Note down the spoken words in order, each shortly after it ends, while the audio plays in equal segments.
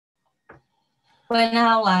We're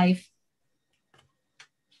now live.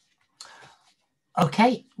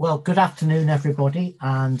 Okay, well, good afternoon, everybody,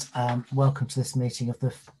 and welcome to this meeting of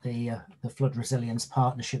the Flood Resilience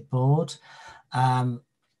Partnership Board.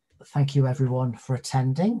 Thank you, everyone, for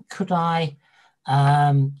attending. Could I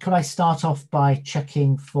start off by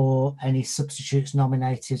checking for any substitutes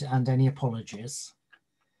nominated and any apologies?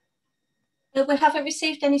 We haven't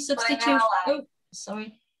received any substitutes. Oh,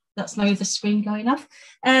 sorry. That's my other screen going off.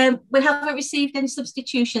 We haven't received any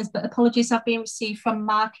substitutions, but apologies have been received from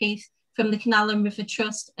Mark Heath from the Canal and River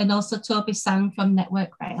Trust and also Toby Sang from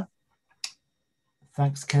Network Rail.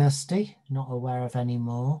 Thanks, Kirsty. Not aware of any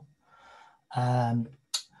more.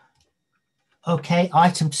 Okay,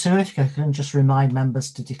 item 2, if you can just remind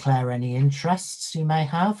members to declare any interests you may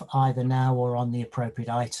have, either now or on the appropriate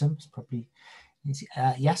items. Probably easy.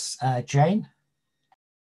 Yes, Jane.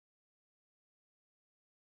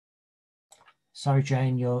 Sorry,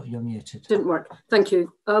 Jane, you're muted. Didn't work. Thank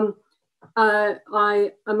you. I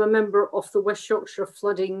am a member of the West Yorkshire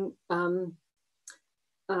Flooding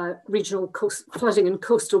Regional Flooding and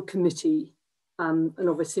Coastal Committee, and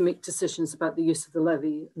obviously make decisions about the use of the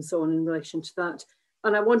levy and so on in relation to that.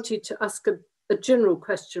 And I wanted to ask a general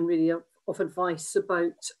question, really, of advice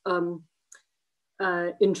about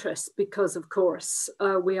interest, because of course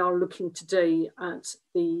we are looking today at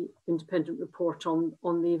the independent report on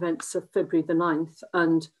the events of February the 9th,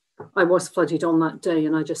 and I was flooded on that day,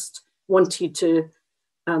 and I just wanted to,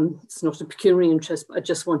 it's not a pecuniary interest, but I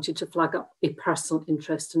just wanted to flag up a personal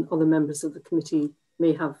interest, and other members of the committee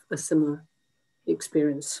may have a similar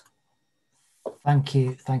experience. Thank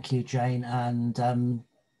you, Jane. And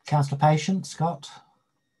Councillor Patient, Scott?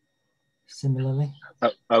 Similarly?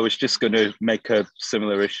 I was just going to make a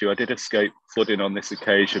similar issue. I did escape flooding on this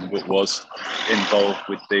occasion, but was involved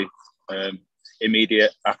with the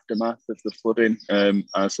immediate aftermath of the flooding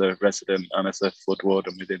as a resident and as a flood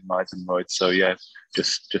warden within Mythenroyd. So yeah,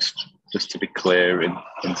 just to be clear in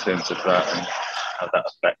terms of that and how that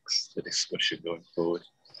affects the discussion going forward.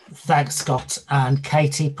 Thanks, Scott. And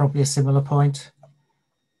Katie, probably a similar point.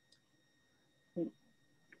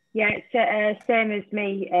 Yeah, it's same as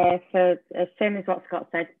me, same as what Scott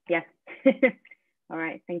said, yeah. All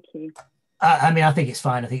right, thank you. I mean, I think it's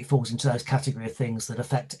fine. I think it falls into those category of things that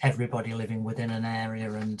affect everybody living within an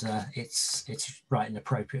area, and it's right and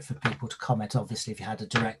appropriate for people to comment. Obviously, if you had a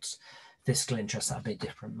direct fiscal interest, that'd be a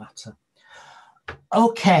different matter.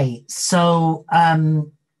 Okay, so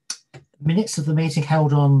minutes of the meeting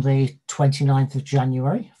held on the 29th of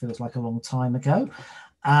January, feels like a long time ago.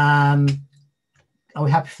 Are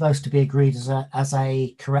we happy for those to be agreed as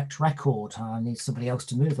a correct record? I need somebody else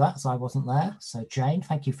to move that, as I wasn't there. So Jane,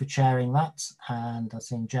 thank you for chairing that. And I've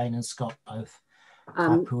seen Jane and Scott both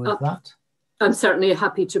happy with that. I'm certainly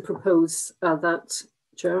happy to propose that,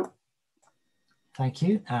 Chair. Thank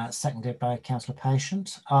you. Seconded by Councillor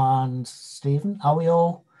Patient. And Stephen, are we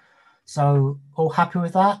all happy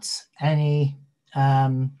with that? Any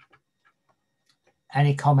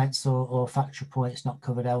comments or factual points not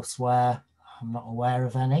covered elsewhere? I'm not aware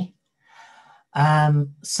of any.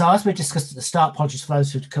 So as we discussed at the start, apologies for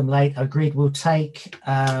those who've come late, I agreed we'll take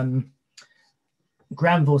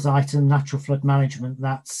Granville's item, natural flood management,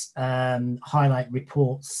 that's highlight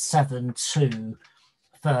report 7.2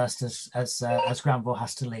 first, as Granville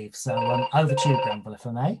has to leave. So over to you, Granville, if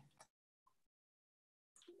I may.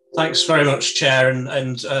 Thanks very much, Chair,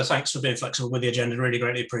 and thanks for being flexible with the agenda. Really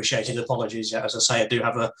greatly appreciated. Apologies, yeah, as I say, I do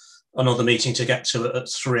have another meeting to get to at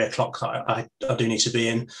 3 o'clock that I do need to be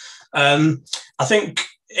in. I think,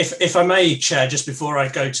 if I may, Chair, just before I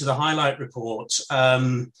go to the highlight report,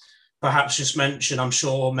 perhaps just mention, I'm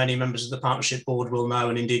sure many members of the Partnership Board will know,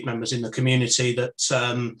 and indeed members in the community,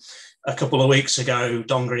 that a couple of weeks ago,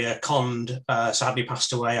 Dongria Kond sadly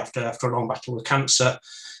passed away after a long battle with cancer.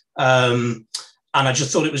 And I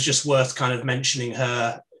just thought it was just worth kind of mentioning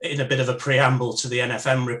her in a bit of a preamble to the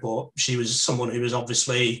NFM report. She was someone who was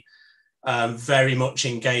obviously very much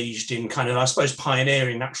engaged in kind of, I suppose,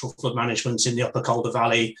 pioneering natural flood management in the Upper Calder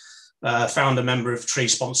Valley, founder member of Tree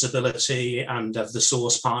Sponsibility and of the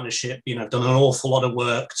Source Partnership, done an awful lot of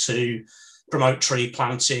work to promote tree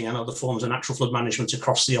planting and other forms of natural flood management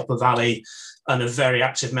across the Upper Valley, and a very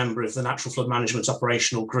active member of the Natural Flood Management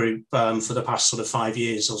Operational Group for the past sort of 5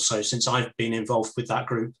 years or so since I've been involved with that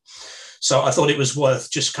group. So I thought it was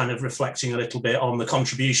worth just kind of reflecting a little bit on the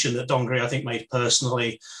contribution that Dongria, I think, made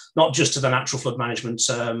personally, not just to the natural flood management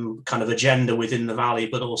kind of agenda within the valley,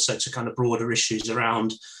 but also to kind of broader issues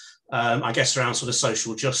around, I guess, around sort of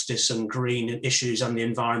social justice and green issues and the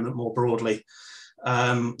environment more broadly.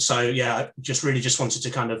 So yeah, just wanted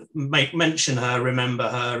to kind of mention her, remember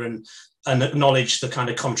her, and and acknowledge the kind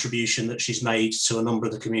of contribution that she's made to a number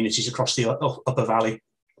of the communities across the Upper Valley.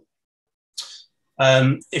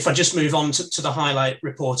 If I just move on to the highlight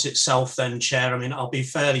report itself then, Chair, I mean, I'll be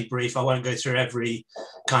fairly brief. I won't go through every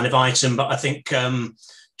kind of item, but I think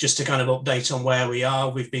just to kind of update on where we are,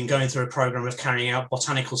 we've been going through a programme of carrying out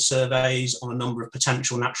botanical surveys on a number of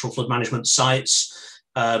potential natural flood management sites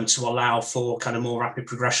to allow for kind of more rapid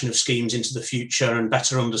progression of schemes into the future and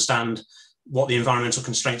better understand what the environmental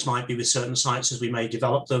constraints might be with certain sites as we may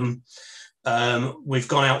develop them. We've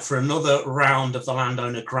gone out for another round of the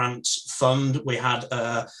landowner grant fund. We had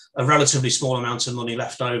a relatively small amount of money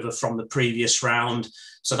left over from the previous round.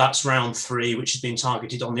 So that's round 3, which has been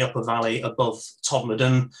targeted on the Upper Valley above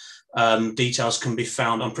Todmorden. Details can be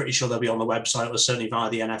found, I'm pretty sure they'll be on the website or certainly via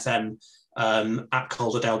the NFM at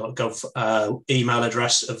calderdale.gov email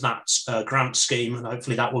address of that grant scheme. And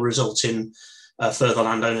hopefully that will result in further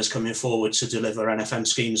landowners coming forward to deliver NFM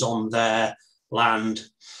schemes on their land.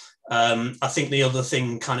 I think the other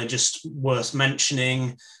thing kind of just worth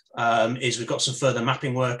mentioning is we've got some further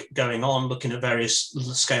mapping work going on, looking at various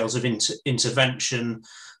scales of intervention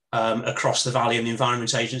across the valley, and the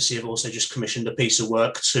Environment Agency have also just commissioned a piece of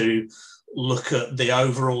work to look at the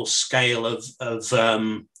overall scale of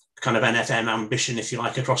kind of NFM ambition, if you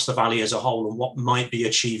like, across the valley as a whole, and what might be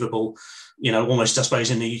achievable, you know, almost, I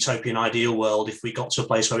suppose, in the utopian ideal world, if we got to a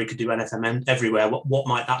place where we could do NFM everywhere, what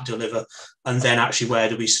might that deliver? And then actually, where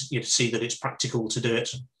do we see that it's practical to do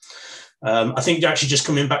it? I think actually just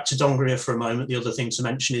coming back to Dongria for a moment, the other thing to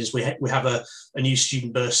mention is we have a new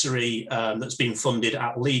student bursary that's been funded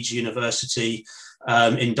at Leeds University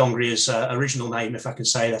in Dongria's original name, if I can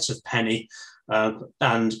say that, of Penny.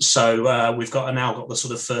 And so we've now got the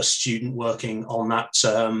sort of first student working on that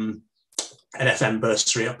NFM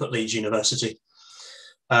bursary up at Leeds University.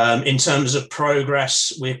 In terms of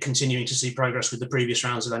progress, we're continuing to see progress with the previous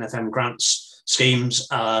rounds of NFM grants schemes.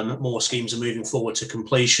 More schemes are moving forward to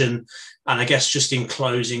completion. And I guess just in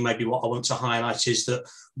closing, maybe what I want to highlight is that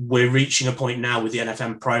we're reaching a point now with the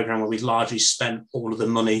NFM programme where we've largely spent all of the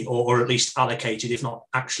money, or at least allocated, if not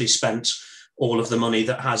actually spent all of the money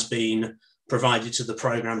that has been provided to the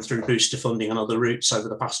programme through booster funding and other routes over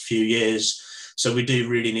the past few years. So we do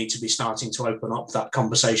really need to be starting to open up that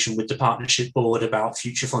conversation with the partnership board about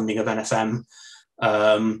future funding of NFM.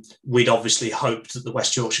 We'd obviously hoped that the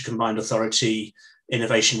West Yorkshire Combined Authority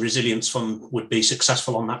Innovation Resilience Fund would be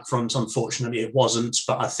successful on that front. Unfortunately, it wasn't,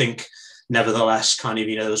 but I think nevertheless, kind of,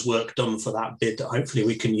 you know, there's work done for that bid that hopefully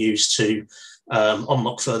we can use to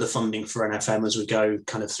unlock further funding for NFM as we go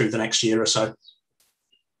kind of through the next year or so.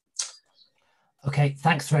 Okay,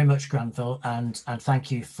 thanks very much, Granville, and thank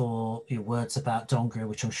you for your words about Dongria,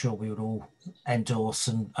 which I'm sure we would all endorse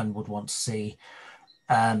and would want to see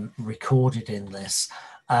recorded in this.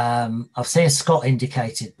 I've seen Scott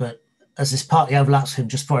indicated, but as this partly overlaps him,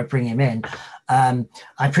 just before I bring him in, I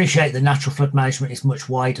appreciate that natural flood management is much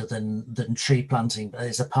wider than tree planting, but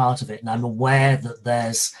it's a part of it, and I'm aware that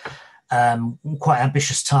there's quite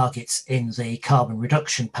ambitious targets in the carbon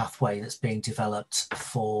reduction pathway that's being developed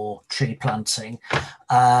for tree planting.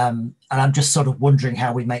 And I'm just sort of wondering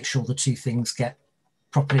how we make sure the two things get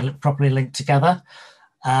properly linked together.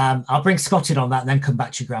 I'll bring Scott in on that and then come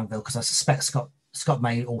back to you, Granville, because I suspect Scott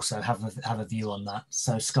may also have a view on that.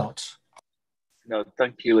 So, Scott. No,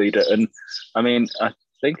 thank you, Leader. And I mean, I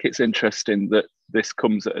think it's interesting that this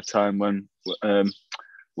comes at a time when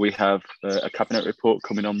we have a cabinet report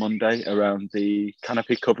coming on Monday around the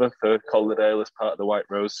canopy cover for Calderdale as part of the White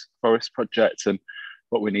Rose Forest project and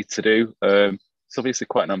what we need to do. It's obviously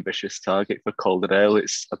quite an ambitious target for Calderdale.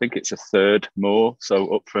 I think it's a third more,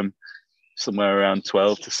 so up from somewhere around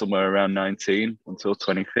 12 to somewhere around 19 until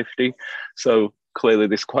 2050. So clearly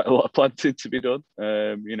there's quite a lot of planting to be done.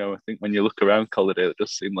 You know, I think when you look around Calderdale, it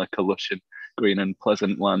does seem like a lush and green and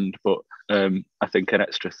pleasant land, but I think an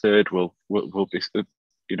extra third will be,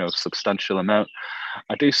 you know, substantial amount.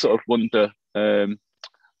 I do sort of wonder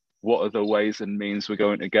what are the ways and means we're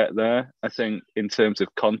going to get there. I think in terms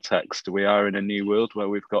of context, we are in a new world where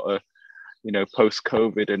we've got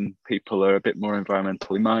post-COVID, and people are a bit more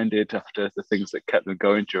environmentally minded after the things that kept them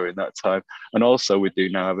going during that time. And also we do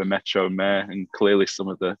now have a Metro Mayor, and clearly some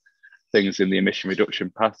of the things in the emission reduction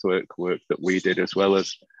pathwork work that we did, as well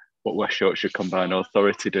as what West Yorkshire Combined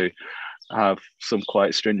Authority do, have some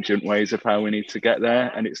quite stringent ways of how we need to get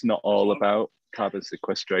there. And it's not all about carbon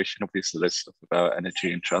sequestration. Obviously there's stuff about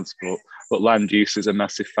energy and transport, but land use is a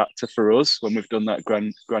massive factor for us when we've done that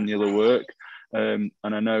granular work. And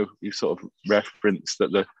I know you sort of referenced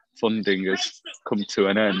that the funding has come to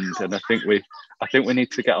an end, and I think we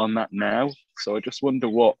need to get on that now. So I just wonder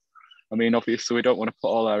what I mean, obviously, we don't want to put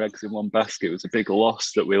all our eggs in one basket. It was a big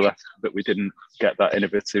loss that we didn't get that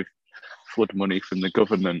innovative flood money from the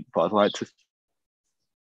government. But I'd like to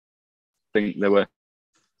think there were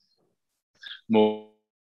more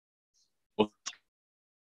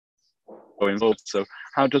involved. So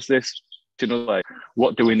how does this, like,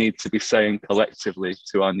 what do we need to be saying collectively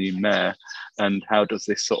to our new mayor, and how does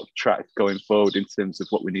this sort of track going forward in terms of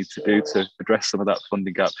what we need to do to address some of that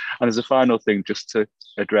funding gap? And as a final thing, just to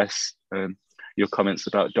address your comments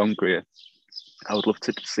about Dongria, I would love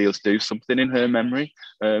to see us do something in her memory,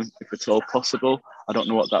 if it's all possible. I don't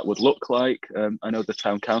know what that would look like. I know the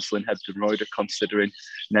town council in Hebden Royd are considering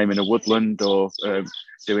naming a woodland or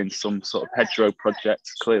doing some sort of hedgerow project.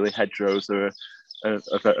 Clearly hedgerows are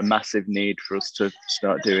a massive need for us to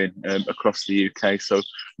start doing across the UK. So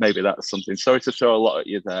maybe that's something. Sorry to throw a lot at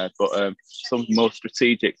you there, but some more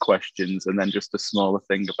strategic questions, and then just a smaller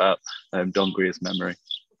thing about Dongria's memory.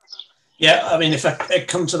 Yeah, I mean, if I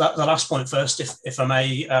come to the last point first, if I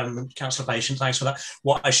may, Councillor Patient, thanks for that.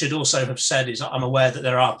 What I should also have said is I'm aware that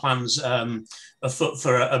there are plans afoot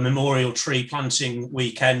for a memorial tree planting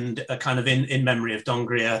weekend, kind of in memory of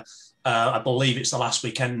Dongria. I believe it's the last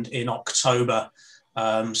weekend in October.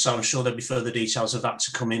 So I'm sure there'll be further details of that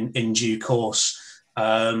to come in due course.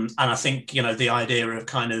 And I think, you know, the idea of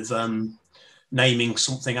kind of naming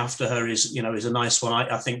something after her is a nice one.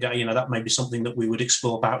 I think that, that may be something that we would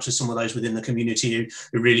explore perhaps with some of those within the community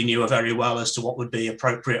who really knew her very well as to what would be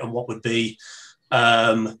appropriate and what would be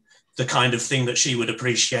the kind of thing that she would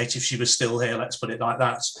appreciate if she was still here, let's put it like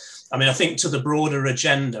that. I mean, I think to the broader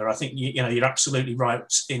agenda, I think, you're absolutely right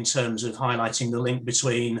in terms of highlighting the link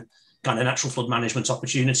between kind of natural flood management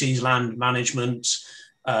opportunities, land management,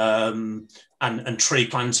 and tree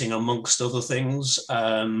planting, amongst other things.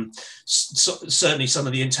 Certainly some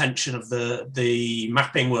of the intention of the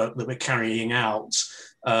mapping work that we're carrying out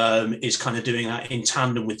is kind of doing that in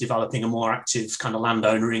tandem with developing a more active kind of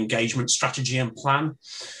landowner engagement strategy and plan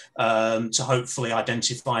to hopefully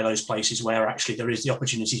identify those places where actually there is the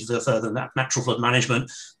opportunity for further natural flood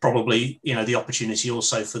management, probably, the opportunity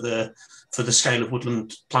also for the scale of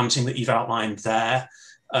woodland planting that you've outlined there.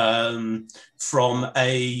 From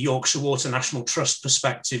a Yorkshire Water National Trust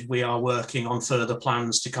perspective, we are working on further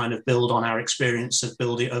plans to kind of build on our experience of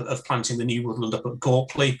planting the new woodland up at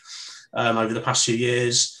Gorpley over the past few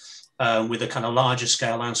years, with a kind of larger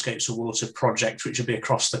scale landscapes of water project, which will be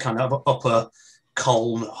across the kind of upper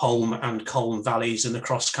Colne, Holme and Colne valleys and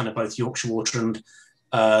across kind of both Yorkshire Water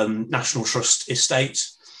and National Trust estate.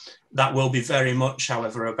 That will be very much,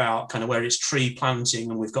 however, about kind of where it's tree planting,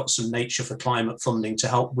 and we've got some Nature for Climate funding to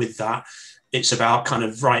help with that. It's about kind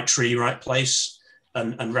of right tree, right place,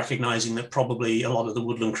 and recognising that probably a lot of the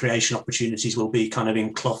woodland creation opportunities will be kind of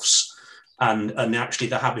in cloughs, and actually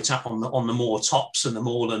the habitat on the moor tops and the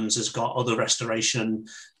moorlands has got other restoration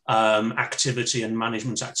activity and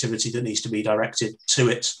management activity that needs to be directed to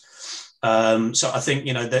it. So I think,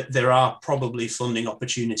 that there are probably funding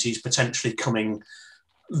opportunities potentially coming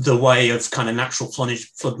the way of kind of natural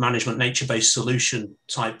flood management, nature-based solution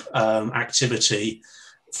type activity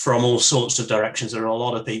from all sorts of directions. There are a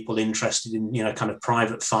lot of people interested in, kind of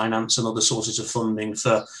private finance and other sources of funding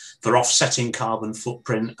for offsetting carbon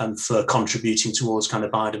footprint and for contributing towards kind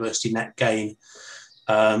of biodiversity net gain.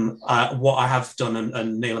 What I have done,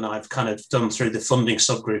 and Neil and I have kind of done through the funding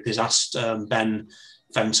subgroup, is asked Ben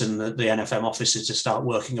Fenton, the NFM officer, to start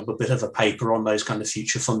working up a bit of a paper on those kind of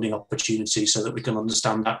future funding opportunities so that we can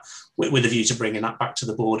understand that with a view to bringing that back to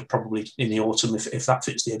the board probably in the autumn if that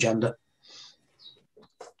fits the agenda.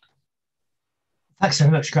 Thanks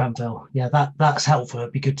very much, Granville. Yeah, that's helpful.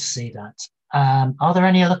 It'd be good to see that. Are there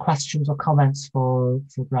any other questions or comments for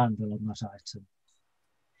Granville on that item?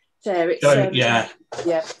 Chair, it's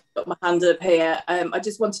got my hand up here. I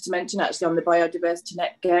just wanted to mention actually on the biodiversity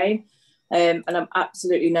net gain, and I'm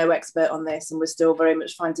absolutely no expert on this, and we're still very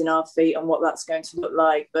much finding our feet on what that's going to look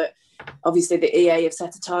like. But obviously the EA have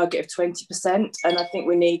set a target of 20%, and I think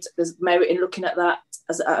there's merit in looking at that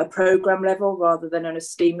at a programme level rather than on a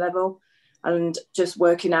scheme level, and just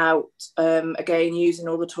working out, again, using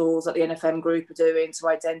all the tools that the NFM group are doing to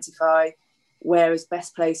identify where is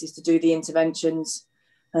best places to do the interventions.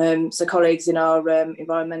 So colleagues in our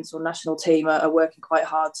environmental national team are working quite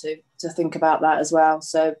hard to think about that as well.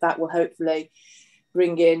 So that will hopefully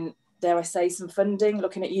bring in, dare I say, some funding,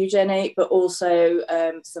 looking at Eugenic, but also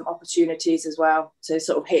some opportunities as well to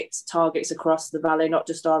sort of hit targets across the valley, not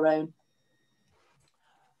just our own.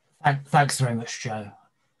 Thanks very much, Jo.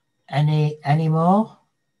 Any more?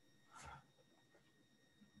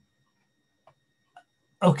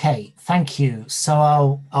 Okay, thank you. So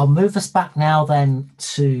I'll move us back now then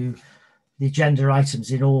to agenda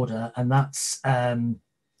items in order, and that's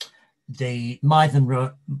the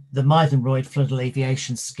Mythenroyd Flood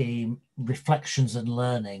Alleviation Scheme, Reflections and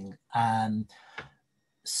Learning.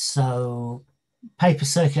 So paper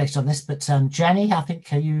circulated on this, but Jenny, I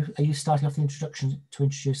think are you starting off the introduction to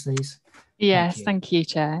introduce these? Yes, thank you,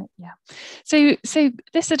 Chair. Yeah. So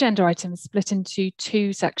this agenda item is split into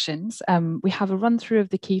two sections. We have a run through of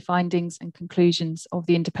the key findings and conclusions of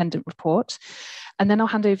the independent report, and then I'll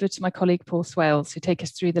hand over to my colleague Paul Swales, who take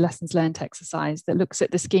us through the lessons learned exercise that looks at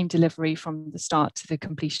the scheme delivery from the start to the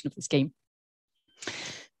completion of the scheme.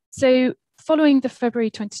 So following the February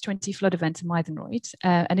 2020 flood event in Mythenroyd,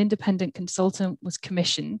 an independent consultant was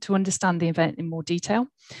commissioned to understand the event in more detail,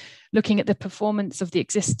 looking at the performance of the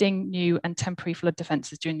existing, new and temporary flood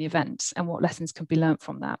defences during the event and what lessons can be learnt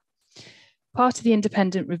from that. Part of the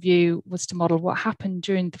independent review was to model what happened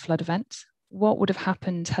during the flood event, what would have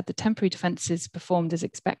happened had the temporary defences performed as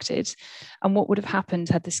expected, and what would have happened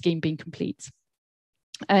had the scheme been complete.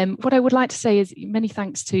 What I would like to say is many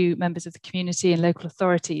thanks to members of the community and local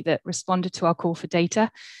authority that responded to our call for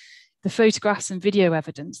data. The photographs and video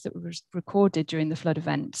evidence that was recorded during the flood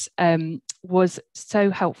event was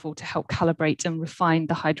so helpful to help calibrate and refine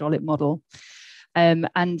the hydraulic model, and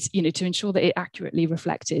to ensure that it accurately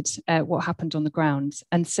reflected what happened on the ground.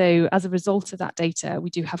 And so as a result of that data,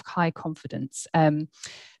 we do have high confidence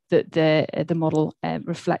that the model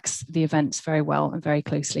reflects the events very well and very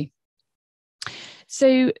closely.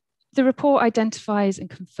 So the report identifies and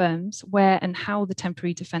confirms where and how the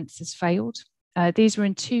temporary defences failed. These were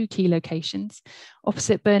in two key locations,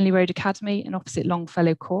 opposite Burnley Road Academy and opposite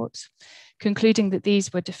Longfellow Court, concluding that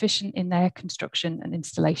these were deficient in their construction and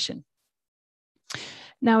installation.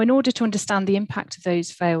 Now, in order to understand the impact of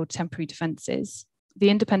those failed temporary defences, the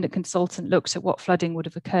independent consultant looked at what flooding would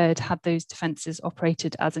have occurred had those defences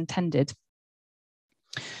operated as intended.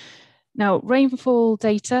 Now, rainfall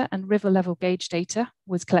data and river level gauge data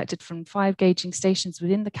was collected from 5 gauging stations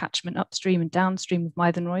within the catchment upstream and downstream of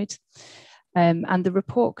Mythenroyd. And the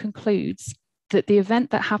report concludes that the event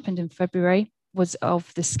that happened in February was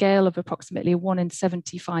of the scale of approximately a 1 in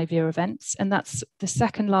 75-year event, and that's the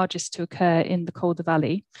second largest to occur in the Calder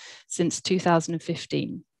Valley since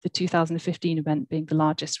 2015, the 2015 event being the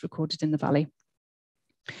largest recorded in the valley.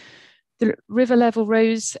 The river level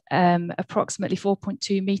rose approximately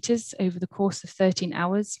 4.2 metres over the course of 13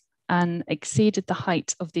 hours and exceeded the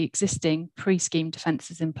height of the existing pre-scheme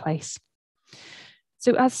defences in place.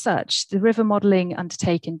 So as such, the river modelling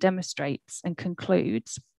undertaken demonstrates and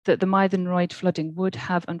concludes that the Mythenroyd flooding would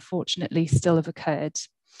have unfortunately still have occurred,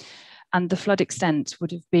 and the flood extent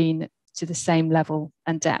would have been to the same level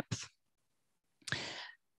and depth.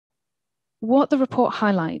 What the report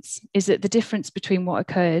highlights is that the difference between what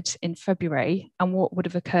occurred in February and what would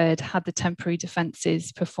have occurred had the temporary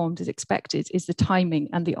defences performed as expected is the timing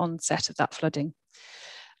and the onset of that flooding.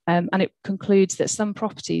 And it concludes that some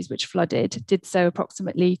properties which flooded did so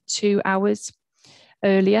approximately 2 hours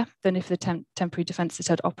earlier than if the temporary defences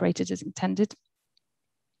had operated as intended.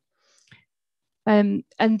 And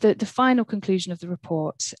the final conclusion of the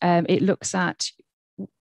report, it looks at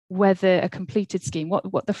whether a completed scheme,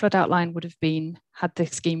 what the flood outline would have been had the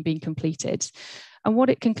scheme been completed. And what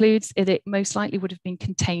it concludes is it most likely would have been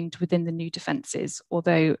contained within the new defences,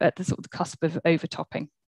 although at the sort of the cusp of overtopping.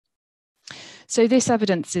 So this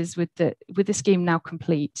evidence is with the scheme now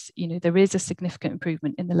complete, there is a significant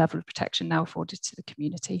improvement in the level of protection now afforded to the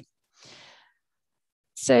community.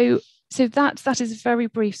 So that is a very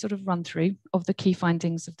brief sort of run through of the key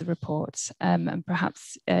findings of the report, and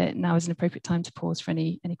perhaps now is an appropriate time to pause for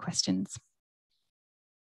any questions.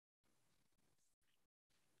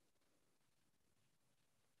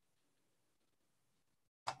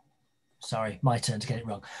 Sorry, my turn to get it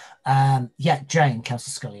wrong. Yeah, Jane,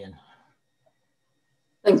 Councillor Scullion.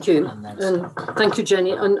 Thank you, and thank you,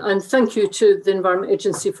 Jenny, and thank you to the Environment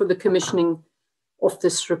Agency for the commissioning of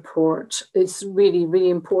this report. It's really,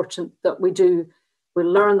 really important that we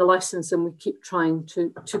learn the lessons and we keep trying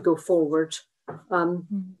to go forward.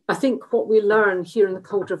 I think what we learn here in the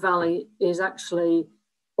Calder Valley is actually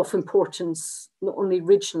of importance, not only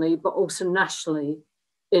regionally, but also nationally,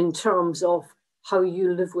 in terms of how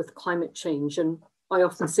you live with climate change. And I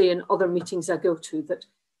often say in other meetings I go to that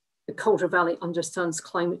the Calder Valley understands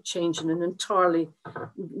climate change in an entirely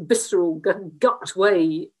visceral, gut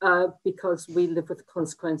way, because we live with the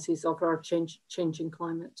consequences of our changing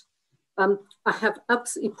climate. I have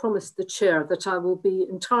absolutely promised the chair that I will be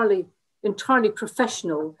entirely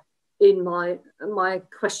professional in my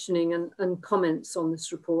questioning and comments on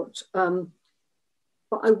this report.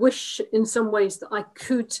 But I wish in some ways that I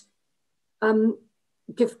could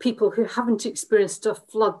give people who haven't experienced a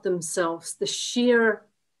flood themselves the sheer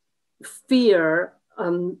fear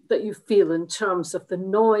that you feel in terms of the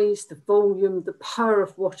noise, the volume, the power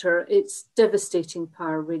of water. It's devastating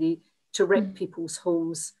power, really, to wreck people's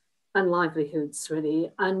homes and livelihoods,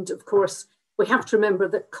 really. And of course, we have to remember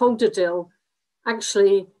that Calderdale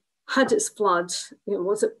actually had its flood,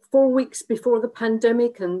 was it 4 weeks before the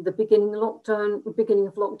pandemic and the beginning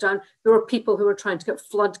of lockdown, there were people who were trying to get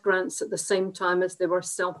flood grants at the same time as they were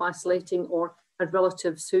self-isolating or had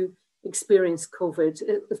relatives who experienced COVID.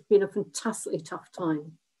 It has been a fantastically tough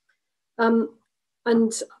time.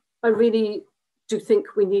 And I really do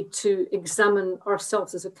think we need to examine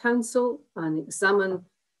ourselves as a council and examine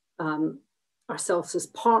ourselves as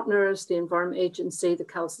partners, the Environment Agency, the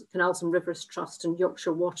Canals and Rivers Trust and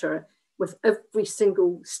Yorkshire Water, with every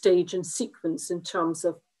single stage and sequence in terms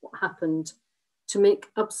of what happened, to make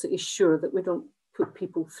absolutely sure that we don't put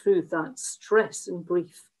people through that stress and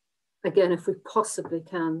grief again, if we possibly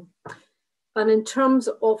can. And in terms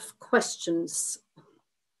of questions,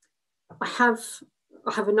 I have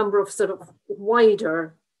a number of sort of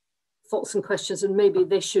wider thoughts and questions, and maybe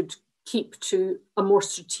they should keep to a more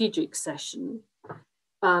strategic session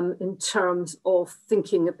in terms of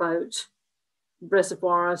thinking about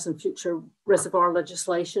reservoirs and future reservoir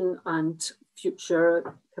legislation and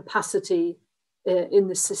future capacity in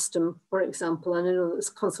the system, for example. And I know there's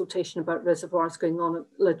consultation about reservoirs going on,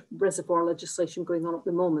 reservoir legislation going on at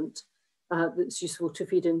the moment that's useful to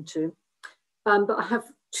feed into. But I have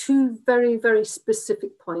two very, very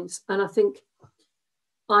specific points, and I think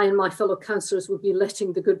I and my fellow councillors would be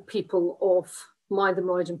letting the good people of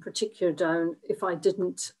Mytholmroyd in particular down if I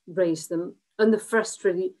didn't raise them. And the first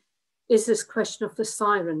really is this question of the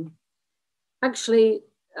siren. Actually,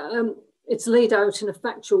 it's laid out in a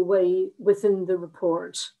factual way within the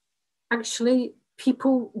report. Actually,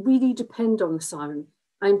 people really depend on the siren.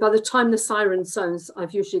 And by the time the siren sounds,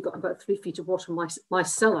 I've usually got about 3 feet of water in my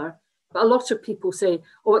cellar. But a lot of people say,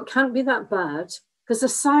 oh, it can't be that bad because the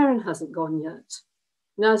siren hasn't gone yet.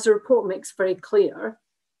 Now, as the report makes very clear,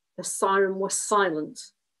 the siren was silent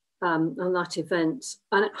on that event.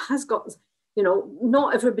 And it has got,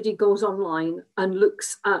 not everybody goes online and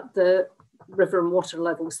looks at the river and water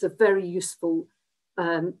levels, the very useful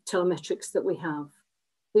telemetrics that we have.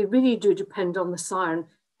 They really do depend on the siren.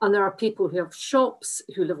 And there are people who have shops,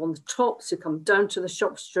 who live on the tops, who come down to the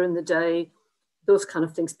shops during the day, those kind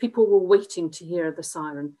of things. People were waiting to hear the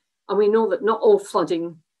siren. And we know that not all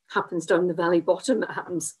flooding happens down the valley bottom. It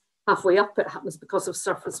happens halfway up. It happens because of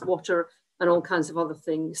surface water and all kinds of other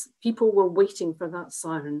things. People were waiting for that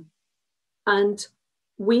siren. And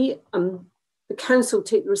we, the council,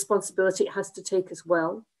 take the responsibility it has to take as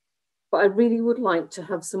well. But I really would like to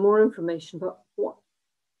have some more information about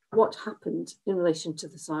what happened in relation to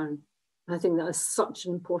the siren. I think that is such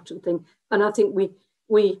an important thing. And I think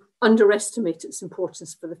we underestimate its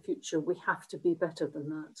importance for the future. We have to be better than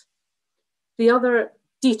that. The other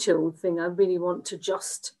detailed thing I really want to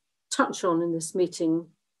just touch on in this meeting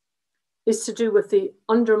is to do with the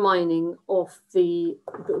undermining of the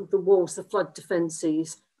walls, the flood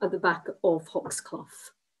defences at the back of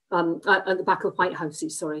Hawksclough, at the back of White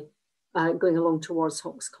Houses, sorry, going along towards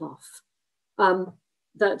Hawksclough. I'm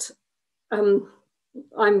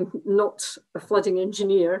not a flooding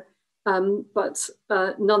engineer, but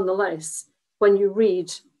nonetheless, when you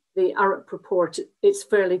read the ARUP report, it's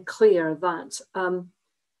fairly clear that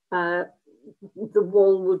the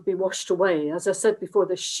wall would be washed away. As I said before,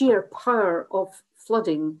 the sheer power of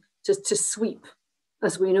flooding to sweep,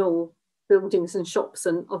 as we know, buildings and shops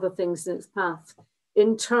and other things in its path.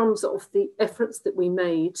 In terms of the efforts that we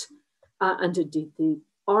made, and indeed the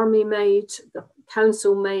Army made, the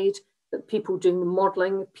council made, the people doing the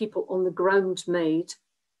modelling, people on the ground made,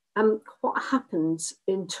 what happened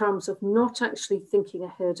in terms of not actually thinking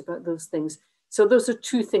ahead about those things. So those are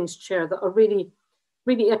two things, Chair, that are really,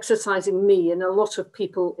 really exercising me and a lot of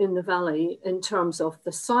people in the valley in terms of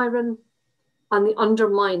the siren and the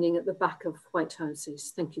undermining at the back of White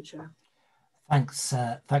Houses. Thank you, Chair.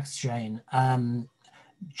 Thanks, Jane.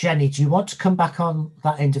 Jenny, do you want to come back on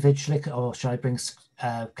that individually, or should I bring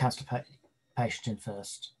Councillor Patient in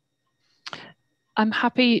first? I'm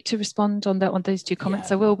happy to respond on those two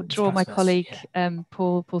comments. Yeah, I will draw my colleague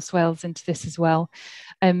Paul Swales into this as well.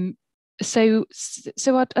 So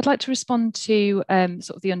I'd like to respond to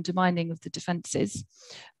sort of the undermining of the defences.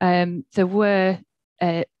 There were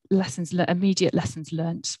immediate lessons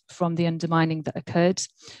learnt from the undermining that occurred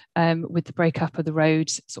with the breakup of the road,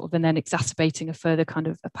 sort of, and then exacerbating a further kind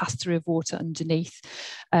of a pass through of water underneath.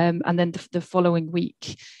 And then the following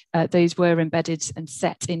week, those were embedded and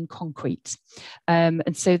set in concrete.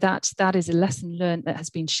 And so that is a lesson learned that has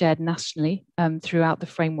been shared nationally throughout the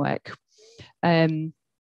framework.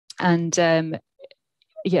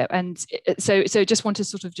 Yeah, and so just want to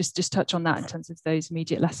sort of just touch on that in terms of those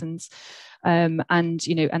immediate lessons, and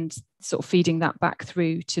and sort of feeding that back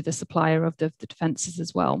through to the supplier of the defences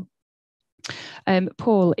as well.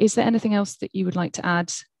 Paul, is there anything else that you would like to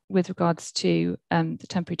add with regards to the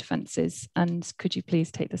temporary defences? And could you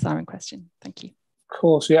please take the siren question? Thank you. Of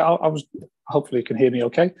course, yeah. I was. Hopefully, you can hear me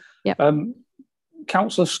okay. Yeah.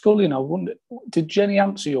 Councillor Scullion, I wonder, did Jenny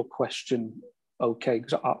answer your question okay?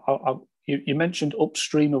 Because you mentioned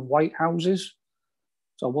upstream of White Houses,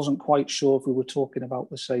 so I wasn't quite sure if we were talking about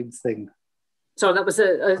the same thing. So that was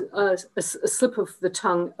a slip of the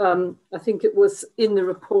tongue. I think it was in the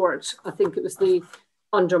report. I think it was the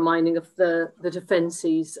undermining of the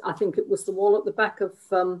defences. I think it was the wall at the back of,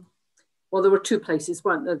 well, there were two places,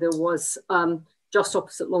 weren't there? There was just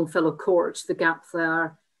opposite Longfellow Court, the gap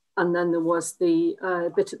there, and then there was the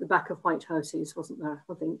bit at the back of White Houses, wasn't there,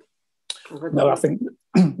 I think? No, I think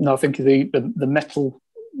the metal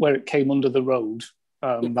where it came under the road,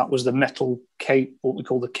 that was the metal K, what we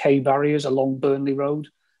call the K barriers along Burnley Road.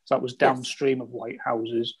 So that was downstream of White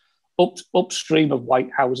Houses. Upstream of White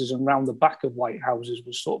Houses and round the back of White Houses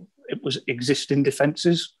was it was existing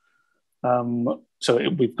defences.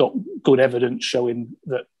 We've got good evidence showing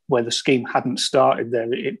that where the scheme hadn't started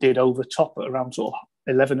there, it did overtop at around sort of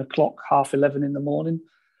 11 o'clock, half 11 in the morning.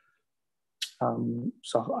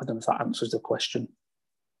 So I don't know if that answers the question.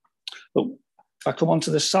 But if I come on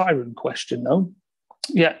to the siren question though,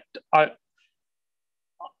 yeah, I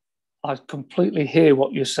completely hear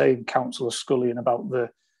what you're saying, Councillor Scullion, about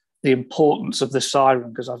the importance of the siren,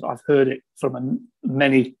 because I've heard it from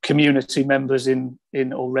many community members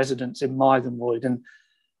or residents in Mythenroyd, and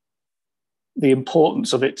the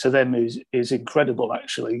importance of it to them is incredible,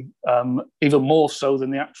 actually, even more so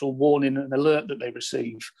than the actual warning and alert that they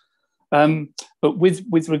receive. But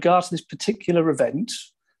with regards to this particular event,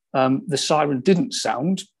 the siren didn't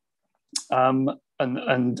sound,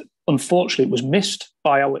 and unfortunately it was missed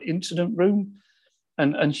by our incident room,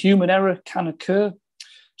 and human error can occur.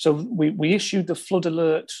 So we issued the flood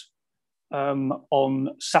alert on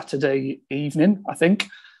Saturday evening, I think,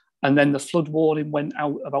 and then the flood warning went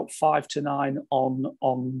out about 5 to 9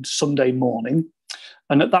 on Sunday morning.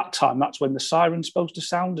 And at that time, that's when the siren's supposed to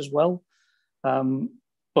sound as well.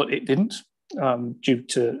 But it didn't, due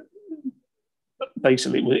to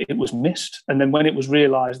basically it was missed. And then when it was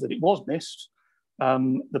realised that it was missed,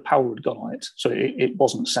 the power had gone on it. So it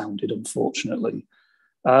wasn't sounded, unfortunately.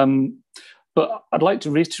 But I'd like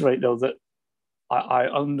to reiterate, though, that I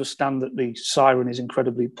understand that the siren is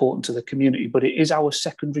incredibly important to the community, but it is our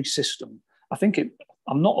secondary system.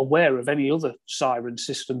 I'm not aware of any other siren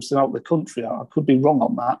systems throughout the country. I could be wrong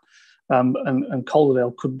on that. And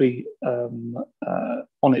Calderdale could be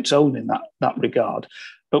on its own in that regard.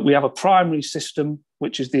 But we have a primary system,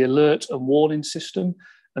 which is the alert and warning system.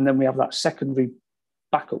 And then we have that secondary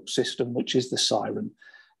backup system, which is the siren.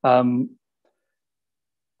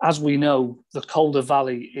 As we know, the Calder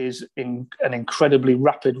Valley is in an incredibly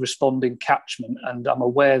rapid responding catchment. And I'm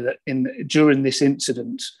aware that during this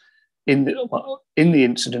incident, in the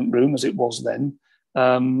incident room, as it was then,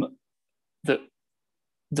 that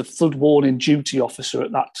the flood warning duty officer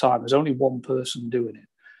at that time, there's only one person doing it,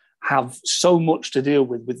 have so much to deal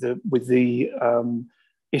with the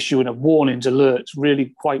issuing of warnings, alerts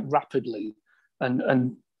really quite rapidly,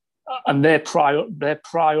 and their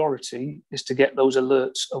priority is to get those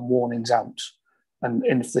alerts and warnings out. And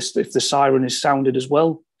if the siren is sounded as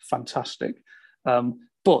well, fantastic.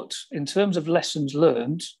 But in terms of lessons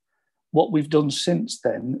learned, what we've done since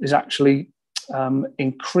then is actually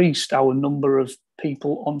increased our number of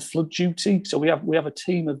people on flood duty. So we have a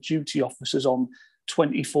team of duty officers on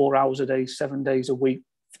 24 hours a day, 7 days a week,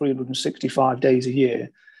 365 days a year.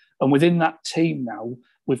 And within that team now,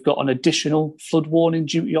 we've got an additional flood warning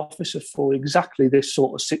duty officer for exactly this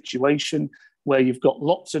sort of situation, where you've got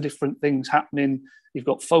lots of different things happening. You've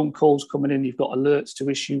got phone calls coming in, you've got alerts to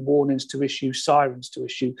issue, warnings to issue, sirens to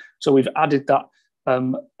issue. So we've added that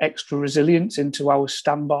extra resilience into our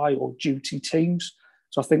standby or duty teams.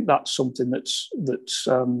 So I think that's something that's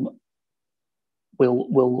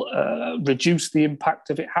will reduce the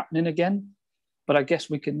impact of it happening again. But I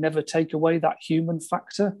guess we can never take away that human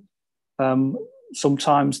factor.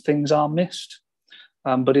 Sometimes things are missed,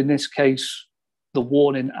 but in this case, the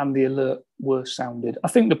warning and the alert were sounded. I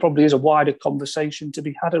think there probably is a wider conversation to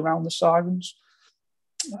be had around the sirens,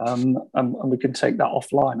 and we can take that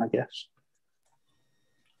offline, I guess.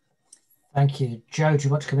 Thank you. Jo, do you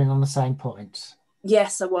want to come in on the same point?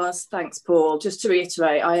 Yes, I was. Thanks, Paul. Just to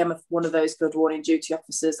reiterate, I am one of those flood warning duty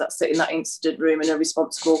officers that sit in that incident room and are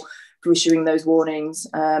responsible for issuing those warnings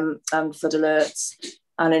and flood alerts.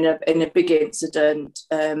 And in a big incident,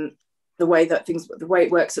 the way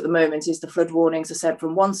it works at the moment is the flood warnings are sent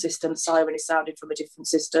from one system, the siren is sounded from a different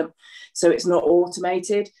system, so it's not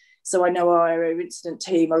automated. So I know our incident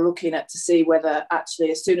team are looking at to see whether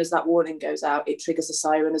actually, as soon as that warning goes out, it triggers a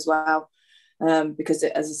siren as well. Because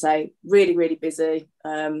it, as I say, really, really busy.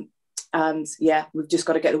 And yeah, we've just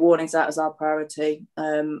got to get the warnings out as our priority.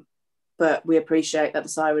 But we appreciate that the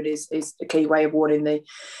siren is a key way of warning the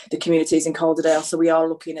communities in Calderdale. So we are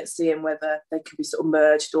looking at seeing whether they can be sort of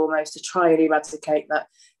merged almost to try and eradicate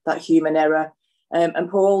that human error.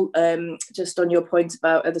 And Paul, just on your point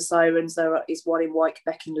about other sirens, there is one in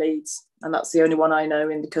Whitebeck in Leeds, and that's the only one I know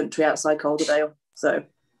in the country outside Calderdale. So.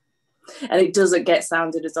 And it doesn't get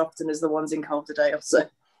sounded as often as the ones in Calderdale. So,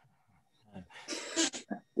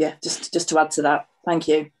 yeah, just to add to that. Thank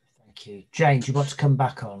you. Thank you. Jane, do you want to come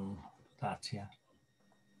back on that? Yeah.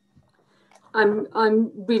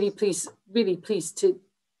 I'm really pleased to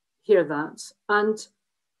hear that. And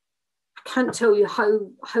I can't tell you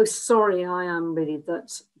how sorry I am really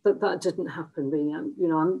that didn't happen. Really,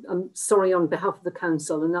 I'm sorry on behalf of the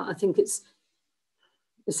council, and I think it's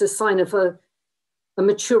a sign of a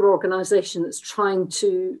mature organisation that's trying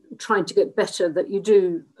to get better, that you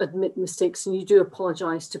do admit mistakes and you do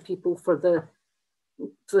apologise to people for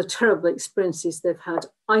the terrible experiences they've had.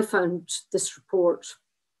 I found this report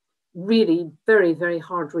really very, very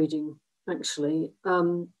hard reading, actually,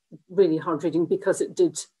 really hard reading, because it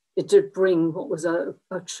did bring what was a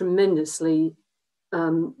tremendously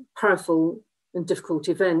powerful and difficult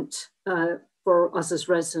event for us as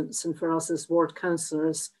residents and for us as ward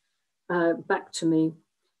councillors. Back to me.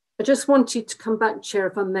 I just wanted to come back, Chair,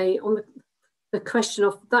 if I may, on the question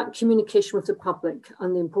of that communication with the public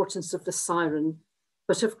and the importance of the siren.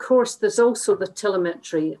 But of course, there's also the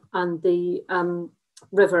telemetry and the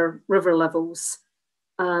river levels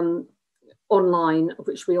online,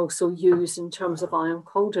 which we also use in terms of Eye on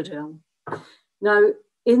Calderdale. Now,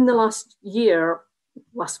 in the last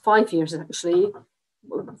 5 years actually,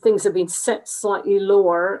 things have been set slightly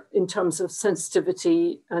lower in terms of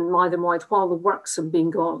sensitivity and wide and wide while the works have been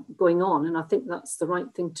going on. And I think that's the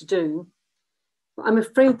right thing to do. But I'm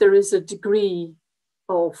afraid there is a degree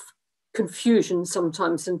of confusion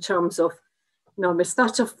sometimes in terms of, is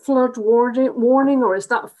that a flood warning or is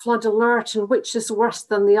that a flood alert, and which is worse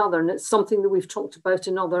than the other? And it's something that we've talked about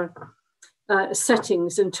in other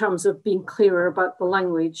settings in terms of being clearer about the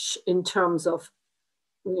language, in terms of,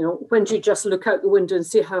 when do you just look out the window and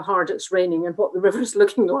see how hard it's raining and what the river's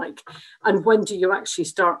looking like? And when do you actually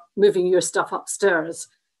start moving your stuff upstairs?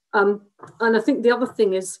 And I think the other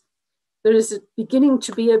thing is, there is beginning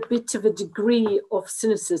to be a bit of a degree of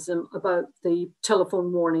cynicism about the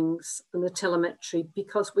telephone warnings and the telemetry,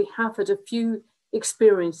 because we have had a few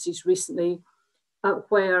experiences recently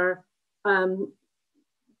where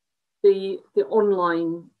the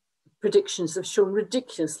online predictions have shown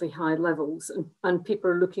ridiculously high levels, and people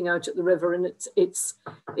are looking out at the river and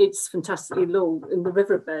it's fantastically low in the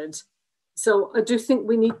riverbed. So I do think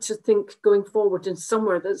we need to think going forward in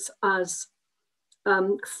somewhere that's as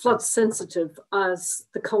flood sensitive as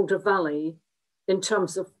the Calder Valley, in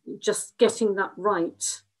terms of just getting that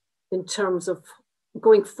right, in terms of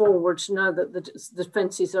going forward now that the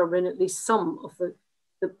fences are in at least some of the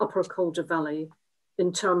upper Calder Valley,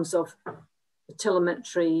 in terms of the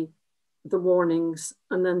telemetry, the warnings,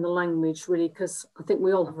 and then the language, really, because I think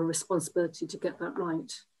we all have a responsibility to get that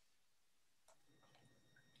right.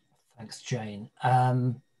 Thanks, Jane.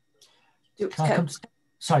 Sorry,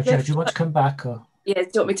 Jo, do you want to come back? Or? Yeah, do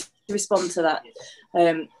you want me to respond to that?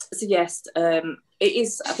 So yes, it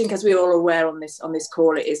is, I think, as we're all aware on this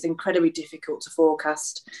call, it is incredibly difficult to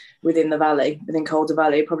forecast within the valley, within Calder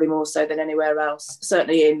Valley, probably more so than anywhere else,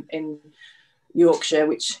 certainly in Yorkshire,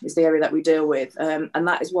 which is the area that we deal with. And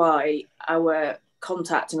that is why our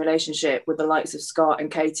contact and relationship with the likes of Scott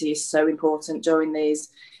and Katie is so important during these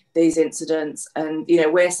incidents. And,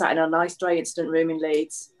 we're sat in a nice dry incident room in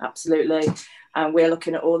Leeds, absolutely. And we're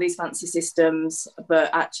looking at all these fancy systems, but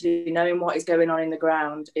actually knowing what is going on in the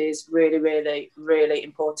ground is really, really, really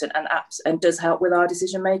important, and does help with our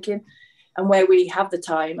decision making. And where we have the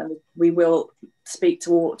time, and we will speak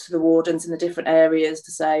to the wardens in the different areas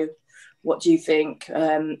to say, what do you think,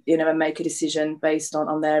 and make a decision based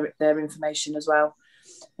on their information as well.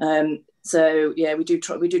 So yeah, we do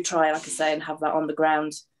try, like I say, and have that on the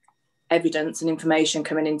ground evidence and information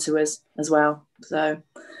coming into us as well. So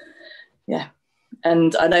yeah.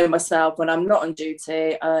 And I know myself, when I'm not on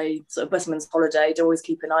duty, I sort of busman's holiday, to always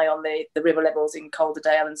keep an eye on the river levels in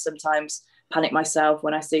Calderdale, and sometimes panic myself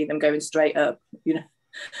when I see them going straight up, you know.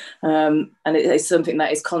 And it's something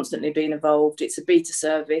that is constantly being evolved. It's a beta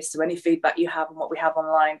service, so any feedback you have on what we have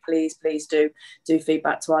online, please do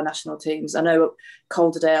feedback to our national teams. I know at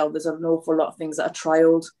Calderdale there's an awful lot of things that are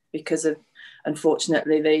trialled because of,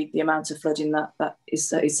 unfortunately, the amount of flooding that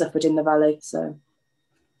is suffered in the valley. So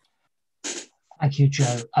thank you,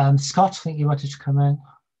 Joe. Scott, I think you wanted to come in.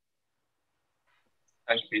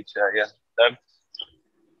 Thank you, Chair. Yeah.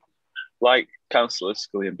 Like Councillor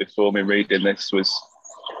Scullion before me, reading this was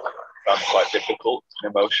quite difficult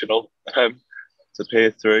and emotional to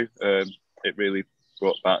peer through. It really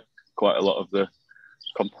brought back quite a lot of the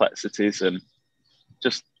complexities and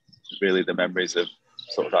just really the memories of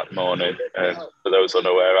sort of that morning. For those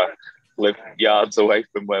unaware, I live yards away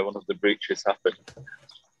from where one of the breaches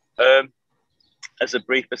happened. As a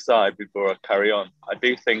brief aside before I carry on, I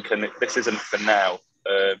do think, and this isn't for now,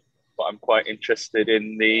 but I'm quite interested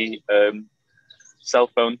in the cell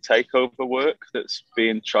phone takeover work that's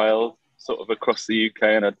being trialled sort of across the UK,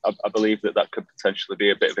 and I believe that could potentially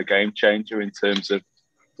be a bit of a game changer in terms of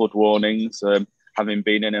flood warnings. Having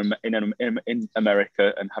been in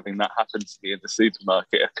America and having that happen to me in the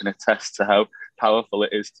supermarket, I can attest to how powerful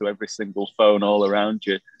it is to every single phone all around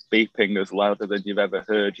you, beeping as louder than you've ever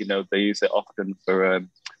heard. You know, they use it often for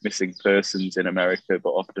missing persons in America, but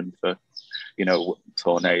often for, you know,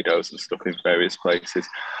 tornadoes and stuff in various places.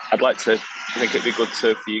 I think it'd be good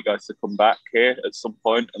for you guys to come back here at some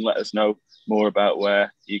point and let us know more about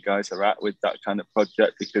where you guys are at with that kind of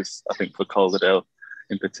project, because I think for Calderdale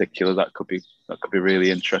in particular, that could be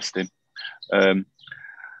really interesting.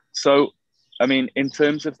 So, I mean, in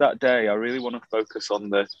terms of that day, I really want to focus on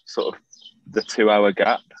the sort of the 2-hour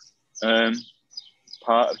gap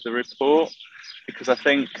part of the report, because I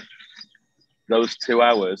think those 2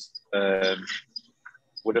 hours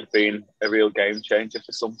would have been a real game changer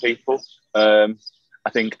for some people. I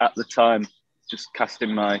think at the time, just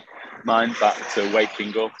casting my mind back to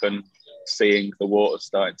waking up and seeing the water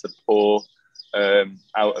starting to pour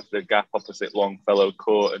out of the gap opposite Longfellow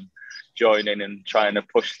Court and joining and trying to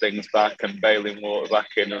push things back and bailing water back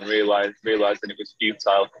in, and realising it was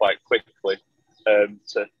futile quite quickly,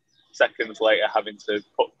 to seconds later having to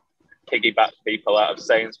piggyback people out of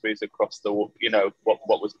Sainsbury's across the, you know, what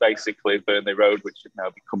was basically Burnley Road, which had now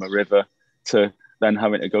become a river, to then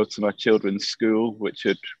having to go to my children's school, which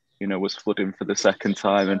had, you know, was flooding for the second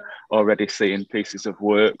time, and already seeing pieces of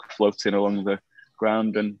work floating along the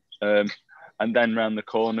ground, and then round the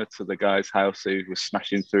corner to the guy's house who was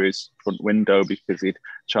smashing through his front window because he'd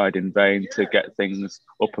tried in vain to get things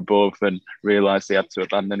up above and realised he had to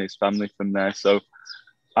abandon his family from there. So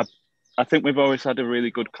I think we've always had a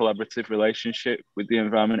really good collaborative relationship with the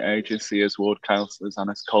Environment Agency as ward councillors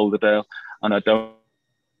and as Calderdale, and I don't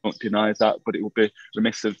deny that, but it would be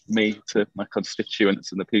remiss of me to my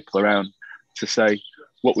constituents and the people around to say,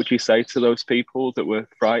 what would you say to those people that were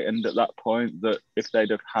frightened at that point, that if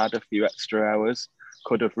they'd have had a few extra hours,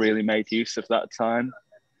 could have really made use of that time?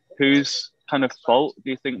 Whose kind of fault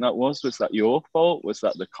do you think that was? Was that your fault? Was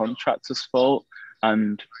that the contractor's fault?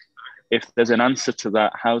 And if there's an answer to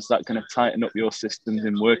that, how's that going to tighten up your systems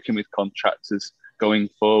in working with contractors going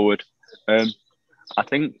forward? I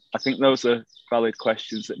think those are valid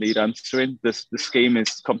questions that need answering. The scheme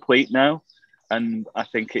is complete now, and I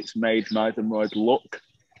think it's made Mytholmroyd Road look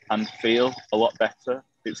and feel a lot better.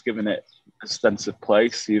 It's given it a sense of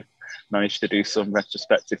place. You've managed to do some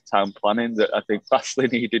retrospective town planning that I think vastly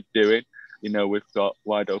needed doing. You know, we've got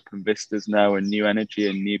wide open vistas now, and new energy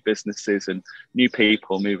and new businesses and new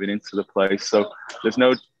people moving into the place. So there's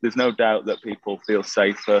no doubt that people feel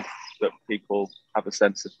safer, that people have a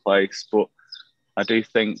sense of place. But I do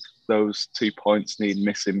think those 2 points need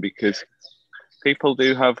missing, because people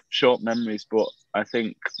do have short memories, but I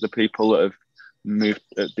think the people that have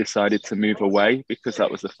decided to move away because that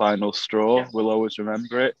was the final straw will always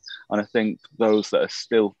remember it. And I think those that are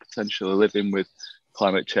still potentially living with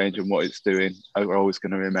climate change and what it's doing are always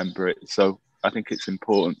going to remember it. So I think it's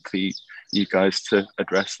important for you guys to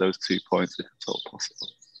address those 2 points if it's all possible.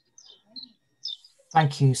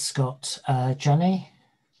 Thank you, Scott. Jenny?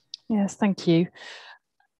 Yes, thank you.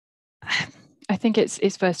 I think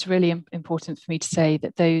it's first really important for me to say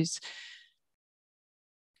that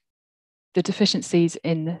the deficiencies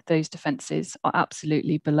in those defences are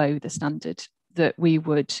absolutely below the standard that we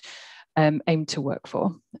would aim to work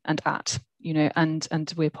for and at, you know,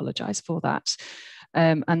 and we apologise for that.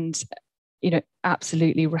 And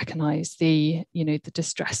absolutely recognise the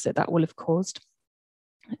distress that will have caused.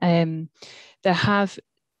 There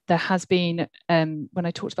has been, when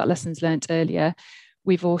I talked about lessons learned earlier,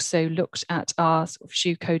 we've also looked at our sort of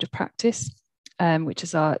SHU code of practice, which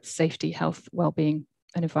is our safety, health, wellbeing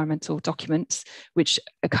and environmental documents, which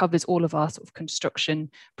covers all of our sort of construction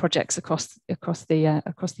projects across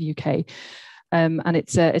the UK. And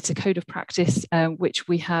it's a code of practice which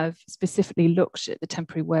we have specifically looked at the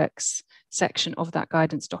temporary works section of that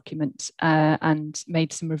guidance document and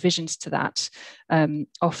made some revisions to that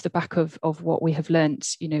off the back of what we have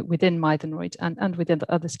learnt, within Mythenroyd and within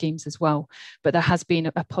the other schemes as well. But there has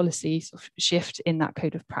been a policy sort of shift in that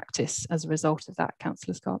code of practice as a result of that,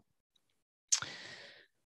 Councillor Scott.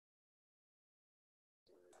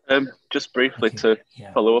 Just briefly to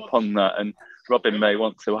follow up on that, and Robin may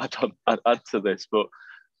want to add to this, but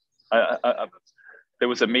there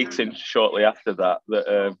was a meeting shortly after that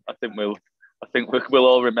I think we'll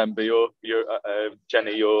all remember. Your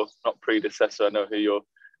Jenny, your not predecessor, I know who your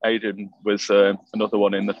Aidan was, another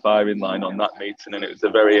one in the firing line on that meeting, and it was a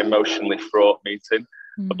very emotionally fraught meeting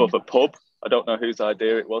above a pub. I don't know whose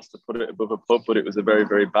idea it was to put it above a pub, but it was a very,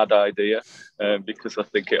 very bad idea because I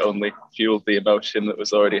think it only fueled the emotion that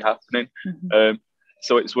was already happening.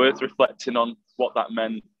 So it's worth reflecting on what that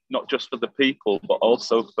meant, not just for the people, but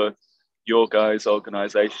also for your guys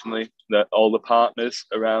organisationally, that all the partners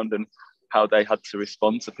around, and how they had to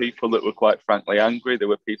respond to people that were quite frankly angry. There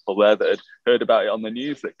were people there that had heard about it on the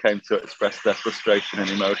news that came to express their frustration and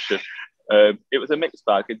emotion. It was a mixed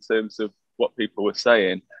bag in terms of what people were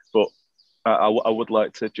saying, but I would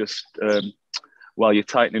like to just, while you're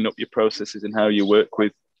tightening up your processes and how you work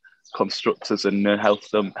with constructors and health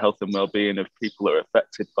and well-being of people that are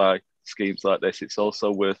affected by schemes like this, it's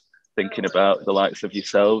also worth thinking about the likes of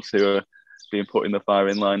yourselves who are being put in the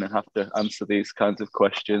firing line and have to answer these kinds of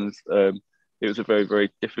questions. It was a very, very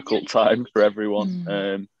difficult time for everyone,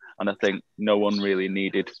 and I think no one really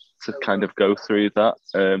needed to kind of go through that.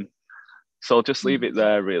 So I'll just leave it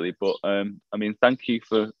there, really. But I mean, thank you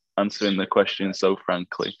for answering the question so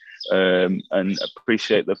frankly, and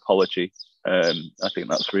appreciate the apology. I think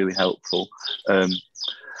that's really helpful.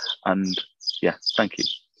 And yeah, thank you.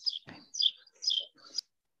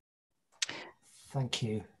 Thank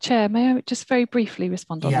you. Chair, may I just very briefly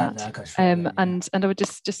respond on that? No, go for it, and I would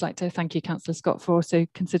just like to thank you, Councillor Scott, for also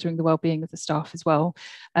considering the well-being of the staff as well.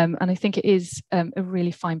 And I think it is a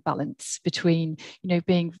really fine balance between,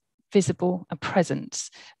 being visible and present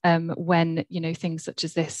when things such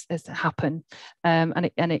as this happen,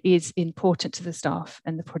 and it is important to the staff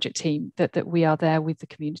and the project team that we are there with the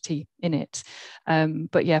community in it.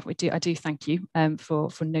 But yeah, I do thank you for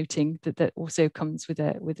noting that also comes with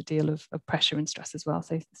a deal of pressure and stress as well.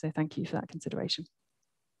 So thank you for that consideration.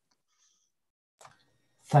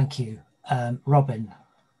 Thank you, Robin.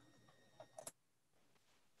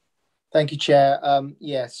 Thank you, Chair.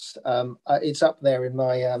 Yes, it's up there in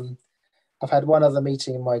my. I've had one other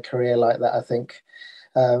meeting in my career like that, I think,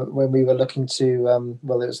 when we were looking to, it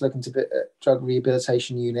was looking to drug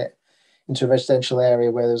rehabilitation unit into a residential area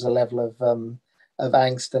where there was a level of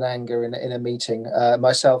angst and anger in a meeting.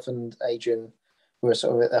 Myself and Adrian were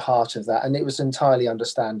sort of at the heart of that, and it was entirely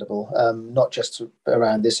understandable, not just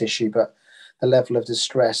around this issue, but the level of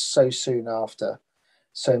distress so soon after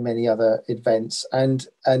so many other events, and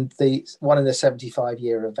the one in a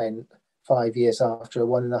 75-year event 5 years after a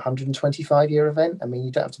one in a 125-year event. I mean,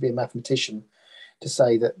 you don't have to be a mathematician to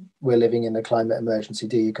say that we're living in a climate emergency,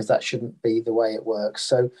 do you? Because that shouldn't be the way it works.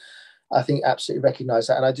 So I think absolutely recognise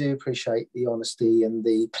that, and I do appreciate the honesty and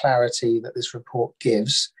the clarity that this report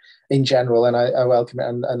gives in general, and I welcome it,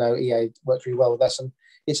 and I know EA worked really well with us, and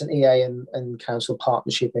it's an EA and council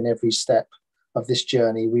partnership in every step of this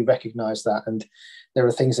journey. We recognise that, and there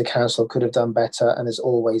are things the council could have done better, and there's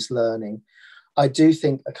always learning. I do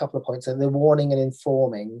think a couple of points, and the warning and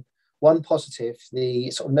informing. One positive, the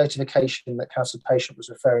sort of notification that Councillor Patient was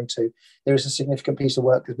referring to. There is a significant piece of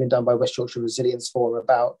work that's been done by West Yorkshire Resilience Forum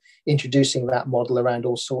about introducing that model around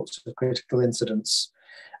all sorts of critical incidents.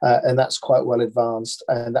 And that's quite well advanced,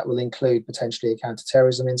 and that will include potentially a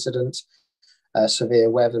counter-terrorism incident, severe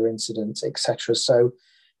weather incident, etc. So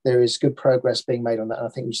there is good progress being made on that, and I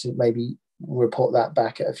think we should maybe report that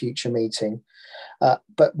back at a future meeting.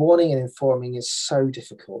 But warning and informing is so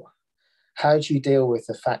difficult. How do you deal with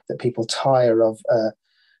the fact that people tire of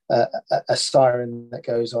a siren that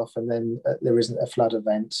goes off and then there isn't a flood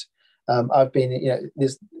event? I've been,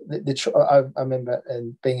 I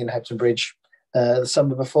remember being in Hepton Bridge the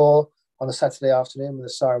summer before on a Saturday afternoon when the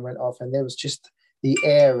siren went off, and there was just the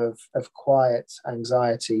air of quiet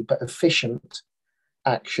anxiety, but efficient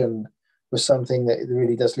action was something that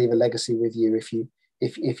really does leave a legacy with you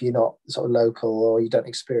if you're not sort of local or you don't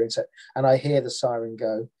experience it. And I hear the siren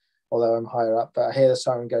go, although I'm higher up, but I hear the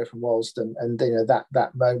siren go from Walsden, and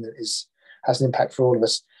that moment has an impact for all of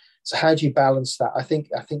us. So how do you balance that? I think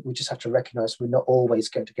we just have to recognise we're not always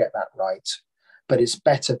going to get that right, but it's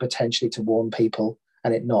better potentially to warn people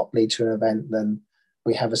and it not lead to an event than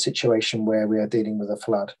we have a situation where we are dealing with a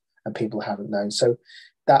flood and people haven't known. So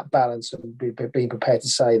that balance of being prepared to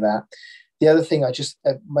say that. The other thing I just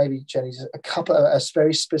maybe Jenny, a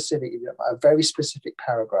very specific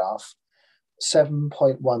paragraph,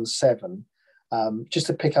 7.17, just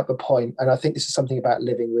to pick up the point, and I think this is something about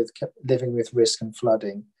living with risk and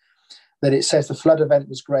flooding. That it says the flood event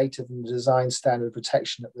was greater than the design standard of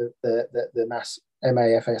protection that the mass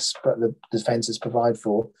MAFS, but the defences provide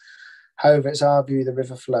for. However, it's our view the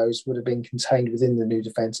river flows would have been contained within the new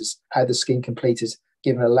defences had the scheme completed,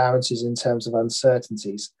 given allowances in terms of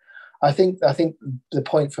uncertainties. I think the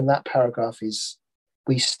point from that paragraph is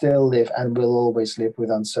we still live and will always live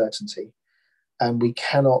with uncertainty, and we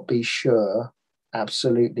cannot be sure.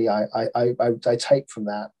 Absolutely, I take from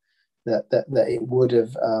that it would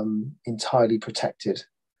have entirely protected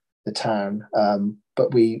the town,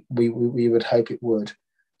 but we would hope it would.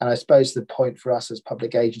 And I suppose the point for us as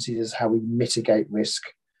public agencies is how we mitigate risk,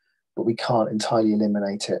 but we can't entirely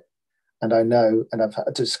eliminate it. And I know, and I've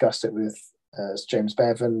discussed it with James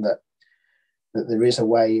Bevan, that there is a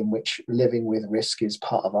way in which living with risk is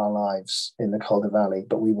part of our lives in the Calder Valley,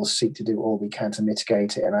 but we will seek to do all we can to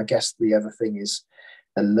mitigate it. And I guess the other thing is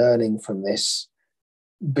the learning from this,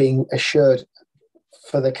 being assured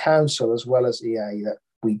for the council as well as EA that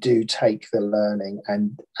we do take the learning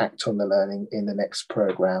and act on the learning in the next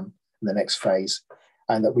programme, in the next phase,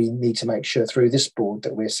 and that we need to make sure through this board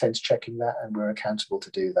that we're sense checking that and we're accountable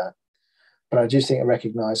to do that. But I do think I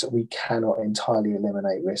recognise that we cannot entirely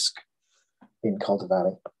eliminate risk in Calder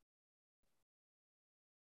Valley.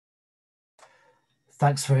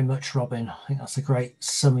 Thanks very much, Robin. I think that's a great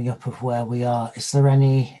summing up of where we are. Is there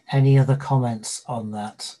any other comments on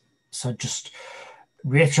that? So just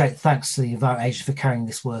reiterate thanks to the Environment Agency for carrying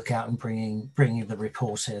this work out and bringing the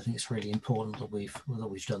report here. I think it's really important that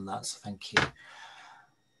we've done that. So thank you.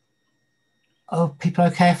 Oh, people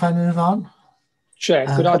okay if I move on? Chair,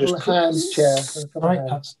 could I just... Hands, Chair. Sorry.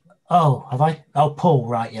 Oh, have I? Oh, Paul,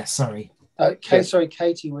 right, yes, sorry. Sorry,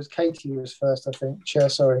 Katie was first, I think. Chair,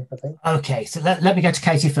 sorry, I think. Okay, so let me go to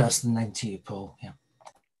Katie first and then to you, Paul. Yeah.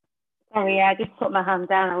 Sorry, I just put my hand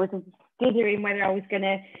down. I was considering whether I was going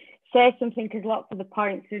to say something because lots of the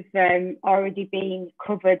points have already been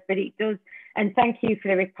covered, but it does. And thank you for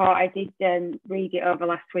the report. I did read it over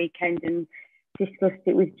last weekend and discussed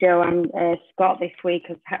it with Joe and Scott this week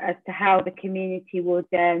as to how the community would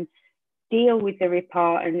deal with the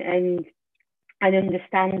report and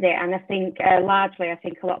understand it. And I think largely, I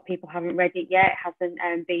think a lot of people haven't read it yet. It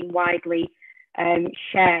hasn't been widely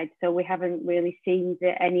shared. So we haven't really seen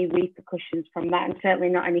any repercussions from that. And certainly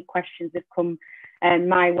not any questions have come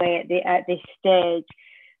my way at this stage.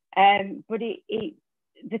 But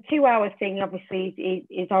the 2 hour thing obviously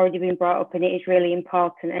is already been brought up, and it is really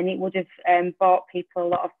important, and it would have bought people a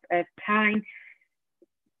lot of time.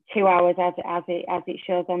 2 hours as it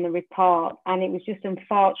shows on the report, and it was just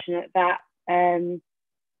unfortunate that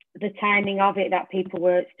the timing of it, that people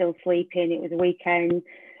were still sleeping. It was a weekend,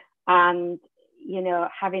 and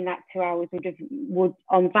having that 2 hours would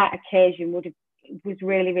on that occasion was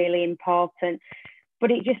really, really important.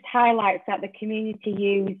 But it just highlights that the community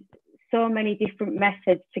use so many different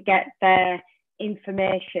methods to get their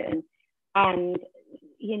information, and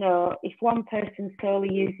if one person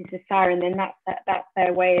solely uses the siren, then that's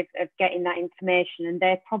their way of getting that information, and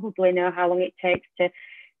they probably know how long it takes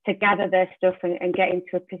to gather their stuff and get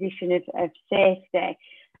into a position of safety.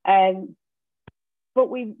 But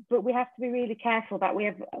we have to be really careful that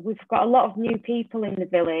we've got a lot of new people in the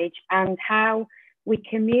village, and how we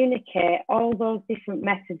communicate all those different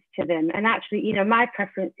methods to them. And actually, my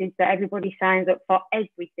preference is that everybody signs up for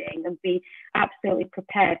everything and be absolutely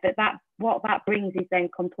prepared. But what that brings is then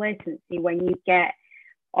complacency when you get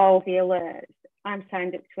all the alerts. I'm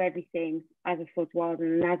signed up to everything as a flood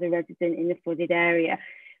warden and as a resident in the flooded area.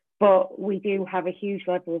 But we do have a huge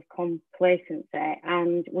level of complacency,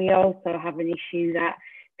 and we also have an issue that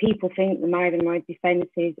people think the Mythe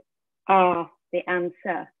defences are the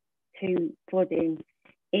answer to flooding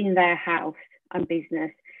in their house and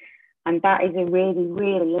business, and that is a really,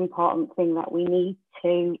 really important thing that we need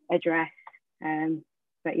to address.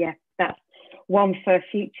 But yeah, that's one for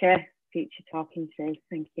future talking to.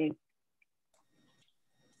 Thank you.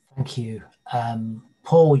 Thank you.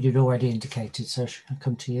 Paul, you'd already indicated, so should I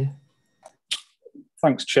come to you?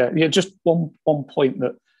 Thanks, Chair. Yeah, just one point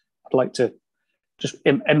that I'd like to just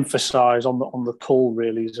emphasise on the call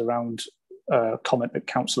really is around comment that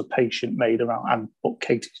Councillor Patient made around, and what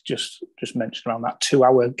Katie's just mentioned around that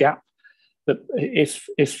 2-hour gap. That if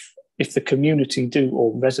the community do,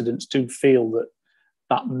 or residents do feel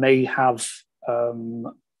that may have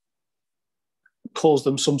caused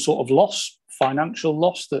them some sort of loss, financial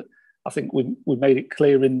loss, that I think we made it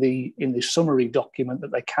clear in the summary document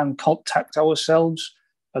that they can contact ourselves,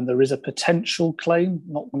 and there is a potential claim.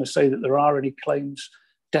 I'm not going to say that there are any claims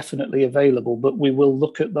definitely available, but we will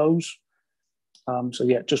look at those. So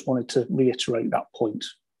yeah, just wanted to reiterate that point.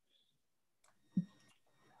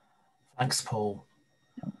 Thanks, Paul.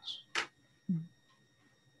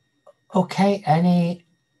 Okay,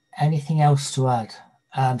 anything else to add?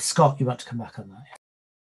 Scott, you want to come back on that?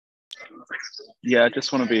 Yeah, I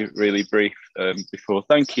just want to be really brief before.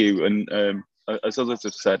 Thank you. And as others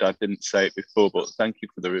have said, I didn't say it before, but thank you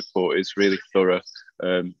for the report. It's really thorough.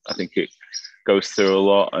 I think it goes through a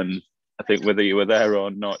lot. And I think whether you were there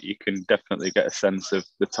or not, you can definitely get a sense of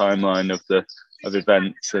the timeline of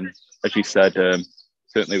events. And as you said,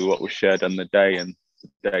 certainly what was shared on the day and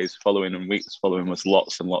the days following and weeks following was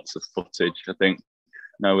lots and lots of footage. I think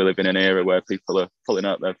now we live in an era where people are pulling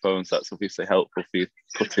out their phones. That's obviously helpful for you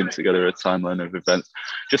putting together a timeline of events.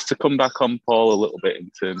 Just to come back on Paul a little bit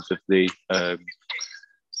in terms of the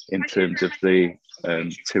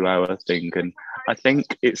 2-hour thing, and I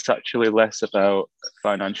think it's actually less about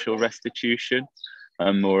financial restitution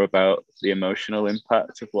and more about the emotional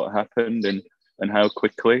impact of what happened and how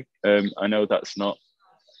quickly. I know that's not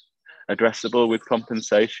addressable with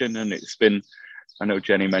compensation, and it's been, I know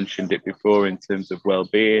Jenny mentioned it before in terms of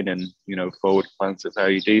well-being and, you know, forward plans of how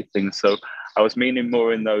you do things. So I was meaning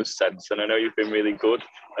more in those sense. And I know you've been really good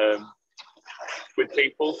with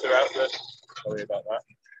people throughout the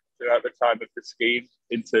time of the scheme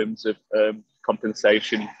in terms of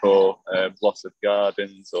compensation for loss of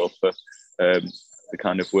gardens or for the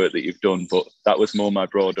kind of work that you've done. But that was more my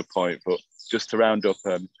broader point. But just to round up,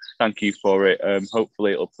 thank you for it.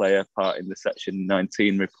 Hopefully it'll play a part in the Section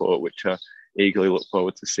 19 report, which I eagerly look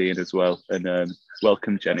forward to seeing as well. And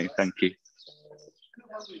welcome, Jenny. Thank you.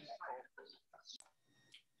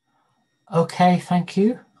 Okay, thank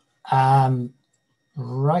you.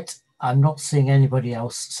 Right, I'm not seeing anybody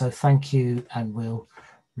else, so thank you, and we'll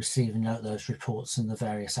receive and note those reports and the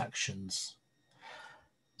various actions.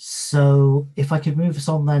 So if I could move us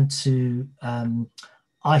on then to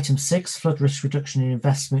item 6, flood risk reduction in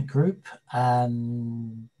investment group.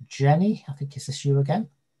 Jenny, I think, is this you again?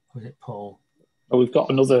 Or is it Paul? Oh, we've got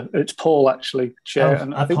another, it's Paul actually, Chair. Oh,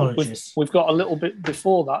 and I think apologies. we've got a little bit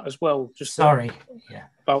before that as well. Just sorry, yeah.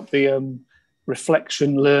 About the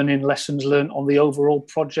reflection, learning, lessons learned on the overall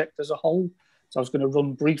project as a whole. So I was going to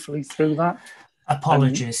run briefly through that.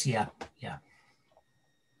 Apologies, yeah.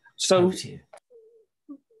 So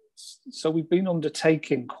we've been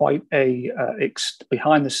undertaking quite a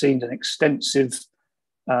behind the scenes an extensive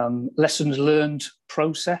lessons learned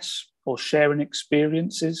process or sharing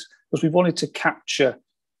experiences, because we wanted to capture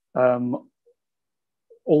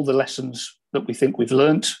all the lessons that we think we've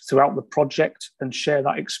learnt throughout the project and share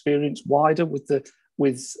that experience wider with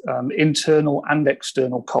internal and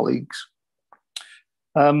external colleagues.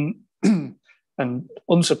 And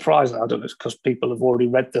unsurprisingly, I don't know, it's because people have already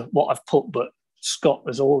read what I've put, but Scott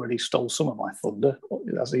has already stole some of my thunder,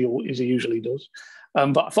 as he usually does.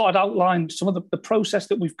 But I thought I'd outline some of the process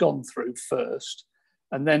that we've gone through first,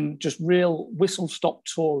 and then just real whistle-stop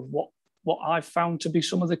tour of what I've found to be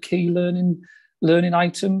some of the key learning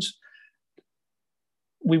items.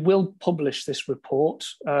 We will publish this report.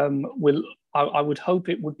 I would hope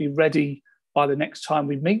it would be ready by the next time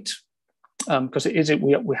we meet, because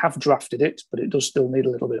we have drafted it, but it does still need a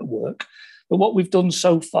little bit of work. But what we've done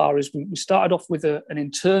so far is we started off with an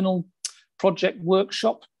internal project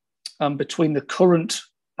workshop between the current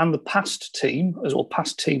and the past team, or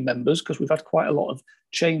past team members, because we've had quite a lot of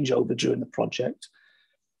changeover during the project.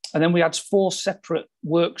 And then we had 4 separate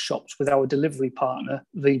workshops with our delivery partner,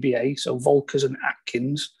 VBA, so Volkers and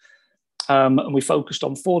Atkins. And we focused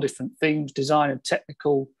on 4 different themes: design and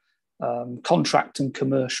technical, contract and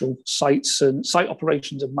commercial, sites and site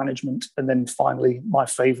operations and management, and then finally, my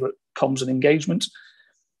favourite, comms and engagement.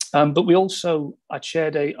 But I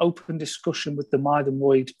chaired an open discussion with the Mythe and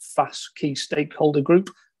Woid FAS key stakeholder group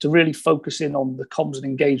to really focus in on the comms and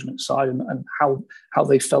engagement side and how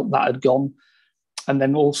they felt that had gone. And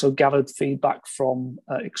then also gathered feedback from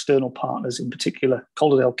external partners, in particular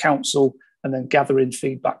Calderdale Council, and then gathering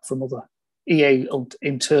feedback from other EA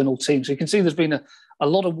internal teams. So you can see there's been a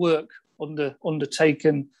lot of work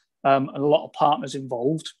undertaken and a lot of partners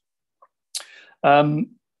involved. I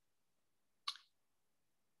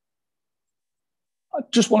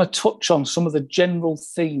just want to touch on some of the general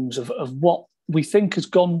themes of what we think has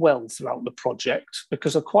gone well throughout the project,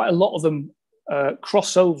 because quite a lot of them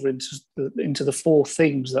cross over into the 4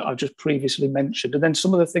 themes that I've just previously mentioned, and then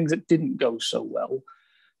some of the things that didn't go so well.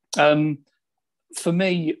 For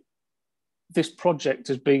me, this project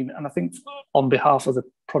has been, and I think on behalf of the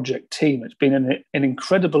project team, it's been an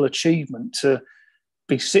incredible achievement to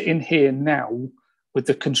be sitting here now with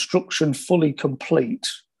the construction fully complete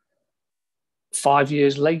 5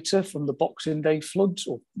 years later from the Boxing Day floods,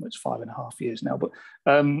 or it's 5.5 years now,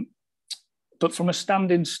 but from a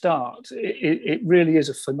standing start, it really is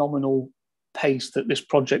a phenomenal pace that this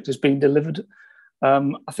project has been delivered.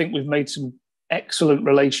 I think we've made some excellent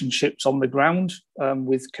relationships on the ground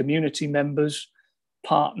with community members,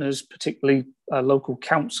 partners, particularly local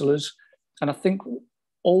councillors. And I think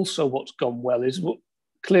also what's gone well is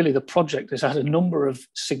clearly the project has had a number of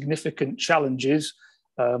significant challenges,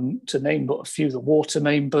 to name but a few: the water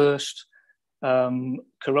main burst,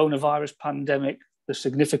 coronavirus pandemic, the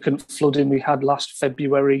significant flooding we had last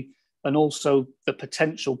February, and also the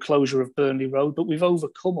potential closure of Burnley Road. But we've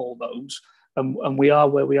overcome all those, and we are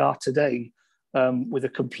where we are today with a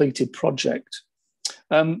completed project.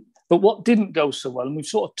 But what didn't go so well, and we've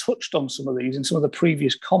sort of touched on some of these in some of the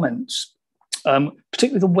previous comments,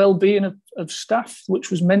 particularly the well-being of staff,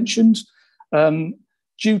 which was mentioned.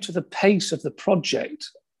 Due to the pace of the project,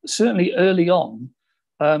 certainly early on,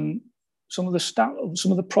 some of the staff,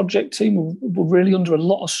 some of the project team were really under a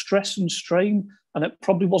lot of stress and strain, and it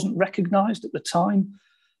probably wasn't recognised at the time.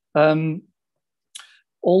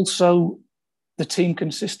 Also, the team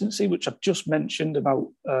consistency, which I've just mentioned about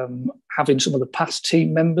having some of the past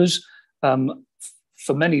team members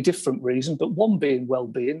for many different reasons, but one being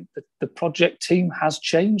well-being. The project team has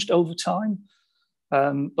changed over time,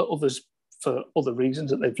 but others for other reasons,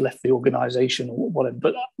 that they've left the organisation or whatever.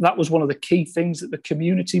 But that was one of the key things that the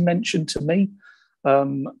community mentioned to me,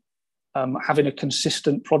 having a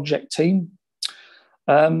consistent project team.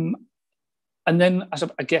 And then, as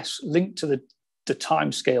I guess, linked to the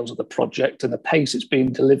timescales of the project and the pace it's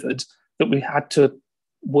being delivered, that we had to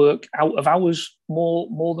work out of hours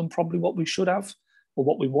more than probably what we should have or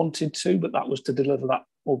what we wanted to, but that was to deliver that,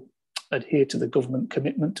 or adhere to the government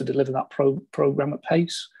commitment to deliver that programme at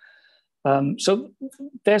pace. So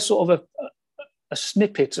there's sort of a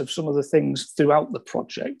snippet of some of the things throughout the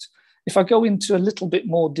project. If I go into a little bit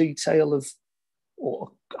more detail of,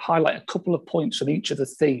 or highlight a couple of points on each of the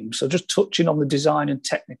themes, so just touching on the design and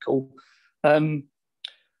technical,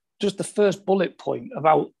 just the first bullet point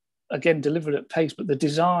about, again, delivered at pace, but the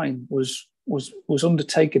design was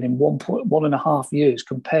undertaken in 1.5 years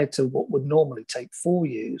compared to what would normally take 4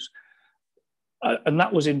 years. And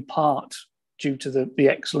that was in part due to the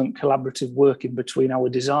excellent collaborative working between our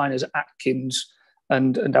designers, Atkins,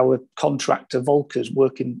 and our contractor, Volkers,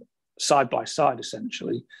 working side by side,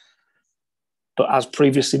 essentially. But as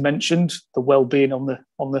previously mentioned, the well-being on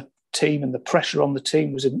the team and the pressure on the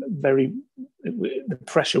team was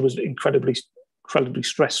incredibly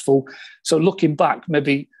stressful. So looking back,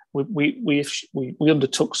 maybe we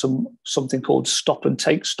undertook something called stop and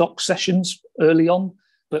take stock sessions early on,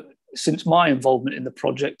 but since my involvement in the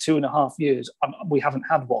project, 2.5 years, we haven't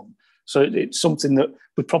had one. So it's something that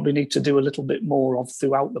we probably need to do a little bit more of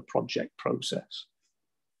throughout the project process.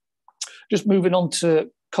 Just moving on to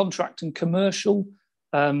contract and commercial,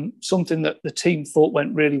 something that the team thought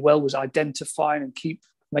went really well was identifying and keep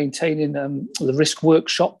maintaining the risk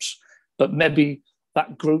workshops, but maybe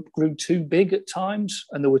that group grew too big at times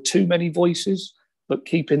and there were too many voices, but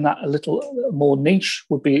keeping that a little more niche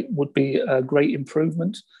would be a great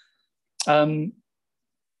improvement. And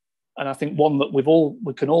I think one that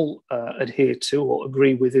we can all adhere to or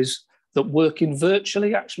agree with is that working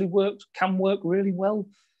virtually actually can work really well.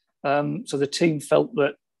 So the team felt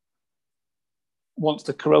that once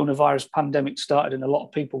the coronavirus pandemic started and a lot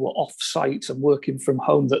of people were off-site and working from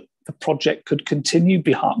home, that the project could continue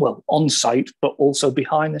on-site, but also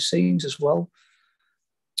behind the scenes as well.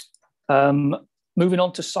 Moving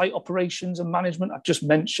on to site operations and management, I've just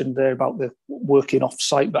mentioned there about the working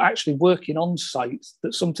off-site, but actually working on-site,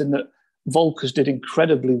 that's something that Volkers did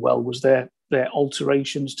incredibly well, was their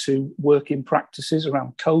alterations to working practices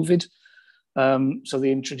around COVID. So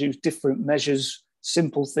they introduced different measures,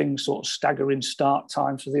 simple things, sort of staggering start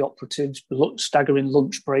times for the operatives, staggering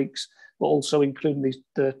lunch breaks, but also including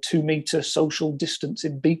the 2-metre social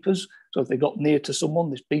distancing beepers. So if they got near to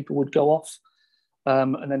someone, this beeper would go off.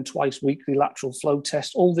 And then twice weekly lateral flow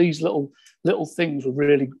test. All these little things were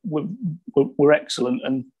really were excellent.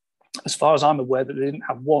 And as far as I'm aware, that they didn't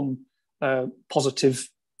have one positive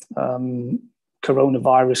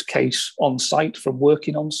coronavirus case on site from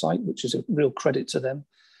working on site, which is a real credit to them.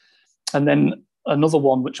 And then another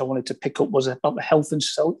one which I wanted to pick up was about the health and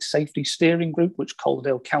safety steering group, which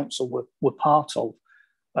Calderdale Council were part of.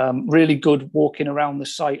 Really good walking around the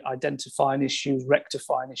site, identifying issues,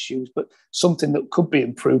 rectifying issues, but something that could be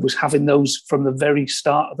improved was having those from the very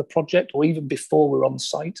start of the project or even before we're on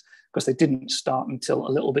site, because they didn't start until a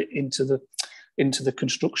little bit into the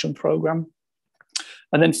construction programme.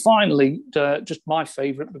 And then finally, just my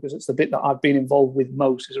favourite, because it's the bit that I've been involved with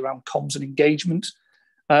most, is around comms and engagement.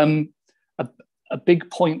 A big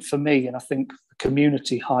point for me, and I think the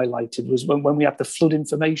community highlighted, was when we had the flood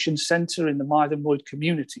information centre in the Mythen Royd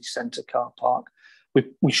Community Centre car park.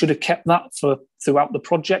 We should have kept that throughout the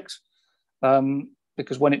project,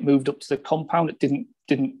 because when it moved up to the compound, it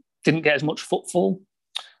didn't get as much footfall.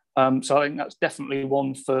 So I think that's definitely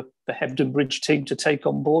one for the Hebden Bridge team to take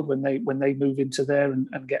on board when they move into there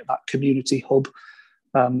and get that community hub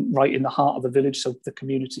right in the heart of the village, so the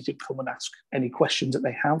community can come and ask any questions that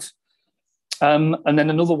they have. And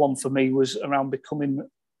then another one for me was around becoming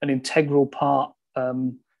an integral part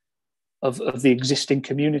of the existing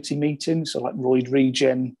community meetings, so like Royd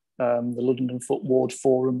Regen, the London Foot Ward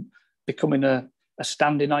Forum, becoming a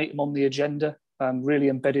standing item on the agenda, really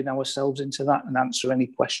embedding ourselves into that and answer any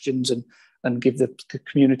questions and give the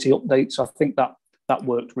community updates. I think that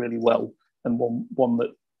worked really well, and one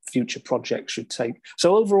that future projects should take.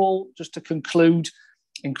 So overall, just to conclude,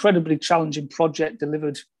 incredibly challenging project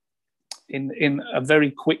delivered in a very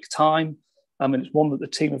quick time, and it's one that the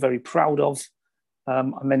team are very proud of.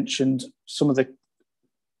 I mentioned some of the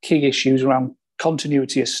key issues around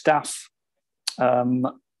continuity of staff.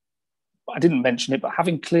 I didn't mention it, but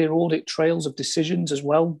having clear audit trails of decisions as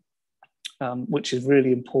well, which is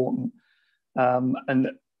really important,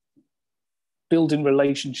 and building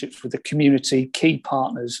relationships with the community, key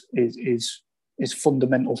partners is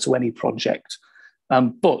fundamental to any project.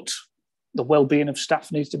 But the well-being of staff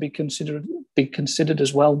needs to be considered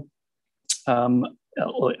as well,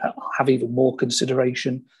 or have even more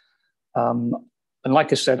consideration. And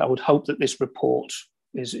like I said, I would hope that this report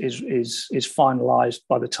is finalised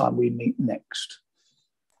by the time we meet next.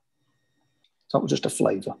 So that was just a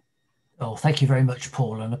flavour. Oh, thank you very much,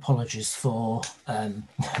 Paul, and apologies for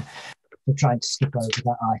trying to skip over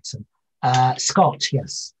that item. Scott,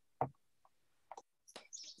 yes.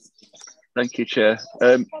 Thank you, Chair.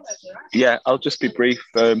 Yeah, I'll just be brief.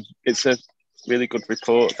 It's a really good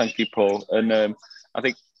report. Thank you, Paul. And I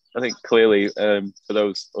think clearly, for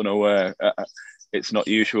those unaware, it's not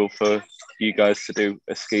usual for you guys to do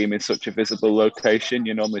a scheme in such a visible location.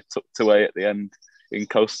 You're normally tucked away at the end in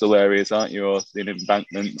coastal areas, aren't you, or in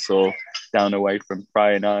embankments or down away from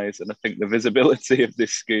prying eyes. And I think the visibility of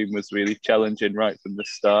this scheme was really challenging right from the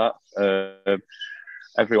start.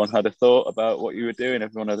 Everyone had a thought about what you were doing.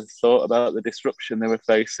 Everyone had a thought about the disruption they were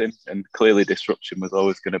facing. And clearly disruption was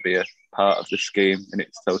always going to be a part of the scheme in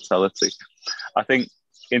its totality. I think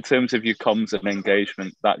in terms of your comms and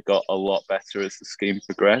engagement, that got a lot better as the scheme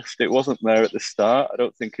progressed. It wasn't there at the start. I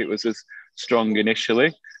don't think it was as strong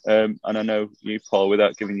initially. And I know you, Paul,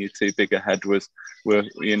 without giving you too big a head,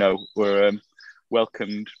 were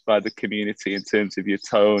welcomed by the community in terms of your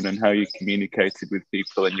tone and how you communicated with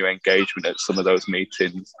people and your engagement at some of those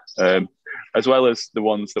meetings, as well as the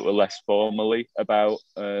ones that were less formally about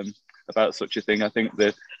such a thing. I think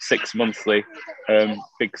the 6 monthly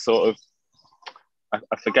big sort of,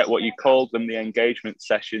 I forget what you called them, the engagement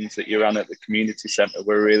sessions that you ran at the community centre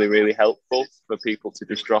were really, really helpful for people to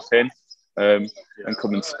just drop in and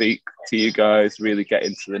come and speak to you guys, really get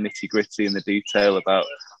into the nitty gritty and the detail about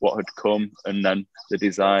what had come and then the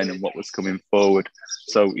design and what was coming forward.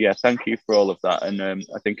 So yeah, thank you for all of that. And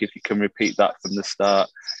I think if you can repeat that from the start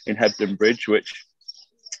in Hebden Bridge, which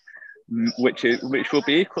will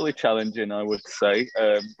be equally challenging, I would say,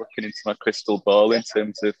 looking into my crystal ball in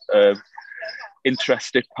terms of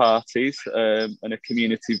interested parties and a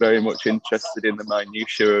community very much interested in the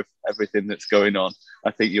minutiae of everything that's going on. I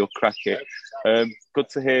think you'll crack it. Good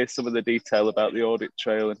to hear some of the detail about the audit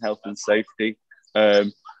trail and health and safety.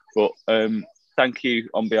 But thank you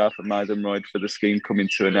on behalf of Mythen Royd for the scheme coming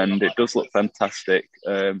to an end. It does look fantastic.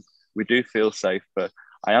 We do feel safer.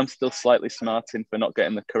 I am still slightly smarting for not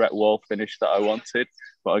getting the correct wall finish that I wanted,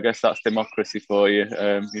 but I guess that's democracy for you.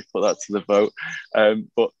 You put that to the vote.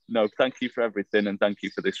 But no, thank you for everything and thank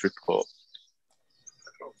you for this report.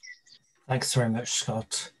 Thanks very much,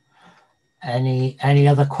 Scott. Any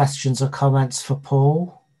other questions or comments for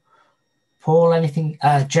Paul? Paul, anything?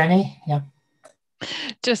 Jenny, yeah.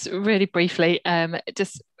 Just really briefly, doing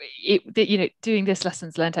this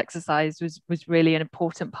lessons learned exercise was really an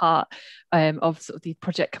important part of sort of the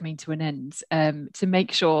project coming to an end, to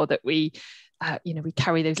make sure that we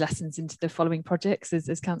carry those lessons into the following projects,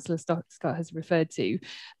 as Councillor Scott has referred to,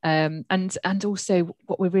 and also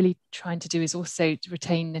what we're really trying to do is also to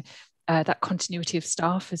retain that continuity of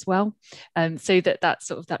staff as well, so that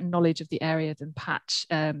sort of that knowledge of the area and patch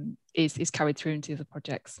is carried through into the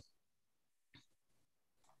projects.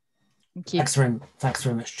 Thank you. Thanks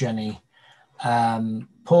very much, Jenny.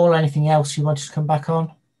 Paul, anything else you wanted to come back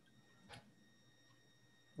on?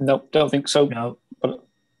 No, don't think so. No.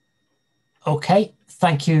 Okay.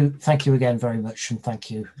 Thank you again very much, and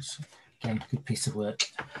thank you again. Good piece of work.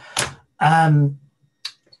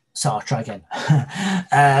 So I'll try again.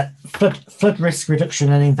 Flood risk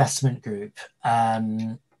reduction and investment group.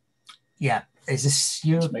 Yeah, is this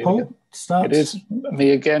you, Paul? Start? It is me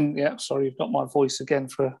again. Yeah, sorry, you've got my voice again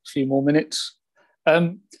for a few more minutes.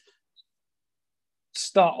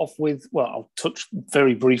 Start off with, well, I'll touch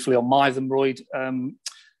very briefly on Mythenroyd.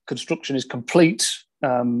 Construction is complete.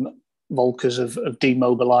 Volkers have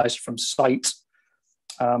demobilised from site.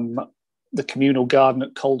 The communal garden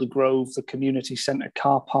at Calder Grove, the community centre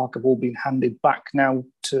car park have all been handed back now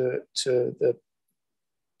to the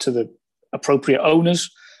appropriate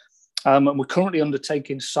owners. And we're currently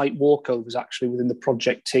undertaking site walkovers actually within the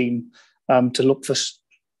project team to look for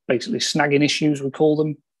basically snagging issues, we call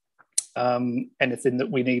them, anything that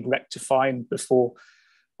we need rectifying before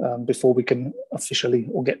we can officially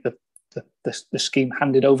or get the scheme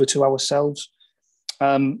handed over to ourselves.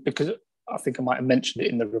 Because I think I might have mentioned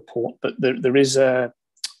it in the report, but there is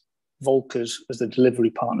Volkers as the delivery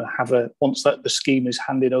partner once the scheme is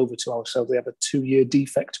handed over to ourselves, they have a 2-year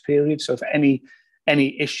defect period. So if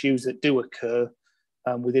any issues that do occur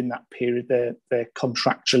within that period, they're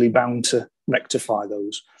contractually bound to rectify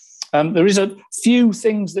those. There is a few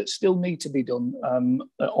things that still need to be done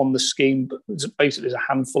on the scheme, but basically there's a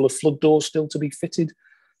handful of flood doors still to be fitted.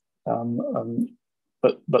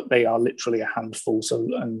 But they are literally a handful. So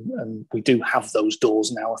and we do have those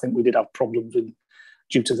doors now. I think we did have problems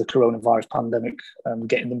due to the coronavirus pandemic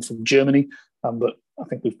getting them from Germany, but I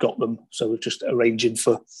think we've got them. So we're just arranging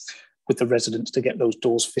with the residents to get those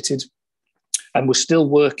doors fitted. And we're still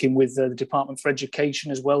working with the Department for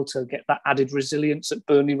Education as well to get that added resilience at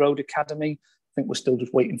Burnley Road Academy. I think we're still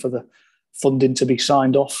just waiting for the funding to be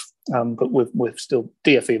signed off, but we're still,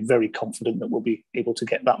 DfE are very confident that we'll be able to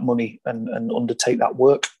get that money and undertake that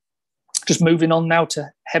work. Just moving on now to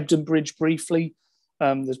Hebden Bridge briefly.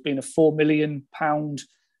 There's been a £4 million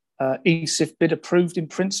ESIF bid approved in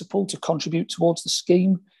principle to contribute towards the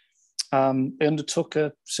scheme. They undertook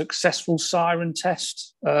a successful siren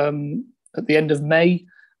test at the end of May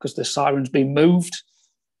because the siren's been moved.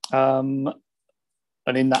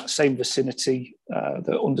 And in that same vicinity,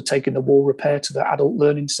 they're undertaking the wall repair to the Adult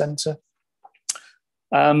Learning Centre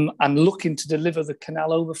and looking to deliver the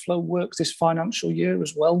canal overflow works this financial year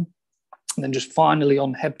as well. And then just finally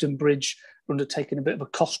on Hebden Bridge, we're undertaking a bit of a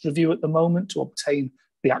cost review at the moment to obtain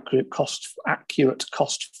the accurate cost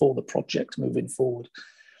for the project moving forward.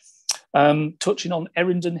 Touching on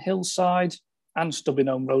Erindon Hillside and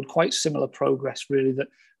Stubbinholme Road, quite similar progress really, that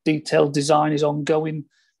detailed design is ongoing.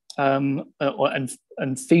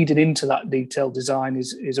 And feeding into that detailed design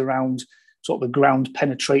is around sort of the ground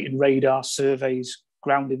penetrating radar surveys,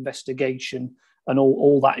 ground investigation, and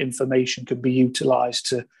all that information can be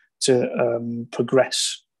utilised to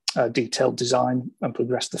progress detailed design and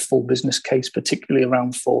progress the full business case, particularly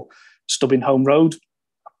around for Stubbinholme Road.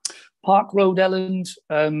 Park Road Elland,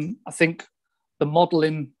 I think the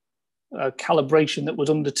modelling calibration that was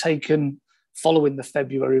undertaken following the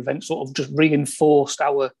February event sort of just reinforced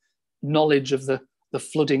our knowledge of the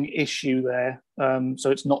flooding issue there.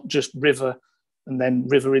 So it's not just river and then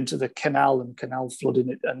river into the canal and canal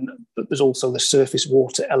flooding, but there's also the surface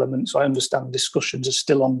water element. So I understand discussions are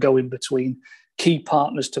still ongoing between key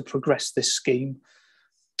partners to progress this scheme.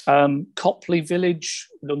 Copley Village,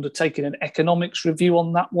 undertaking an economics review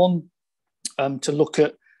on that one to look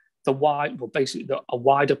at a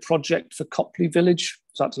wider project for Copley Village.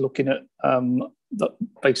 So that's looking at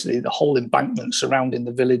basically the whole embankment surrounding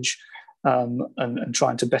the village and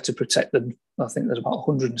trying to better protect them. I think there's about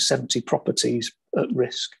 170 properties at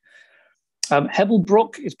risk.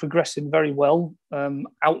 Hebblebrook is progressing very well.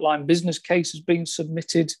 Outline business case has been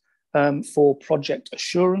submitted for project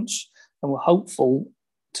assurance, and we're hopeful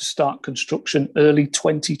to start construction early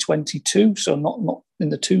 2022, so not in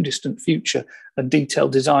the too distant future. And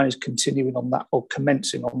detailed design is continuing on that, or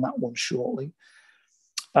commencing on that one shortly.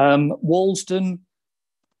 Walsden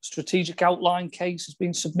strategic outline case has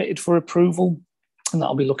been submitted for approval. and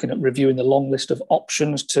that'll be looking at reviewing the long list of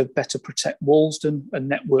options to better protect Walsden, and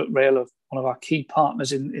Network Rail are one of our key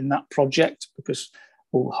partners in that project, because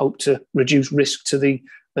we'll hope to reduce risk to the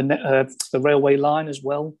railway line as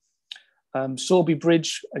well. Sorby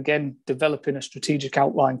Bridge, again, developing a strategic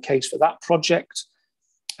outline case for that project.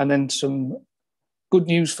 And then some good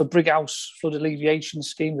news for Brighouse Flood Alleviation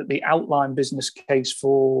Scheme, that the outline business case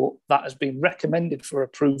for that has been recommended for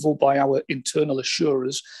approval by our internal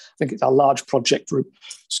assurers. I think it's our large project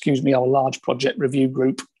review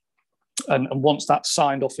group. And once that's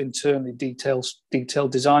signed off internally,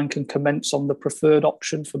 detailed design can commence on the preferred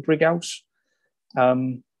option for Brighouse.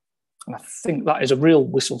 And I think that is a real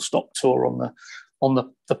whistle-stop tour on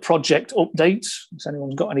the project updates. If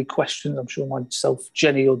anyone's got any questions, I'm sure myself,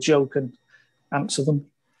 Jenny or Joe can answer them.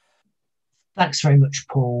 Thanks very much,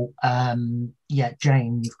 Paul. Yeah,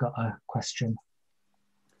 Jane, you've got a question.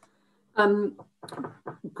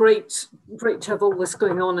 Great to have all this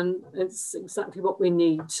going on, and it's exactly what we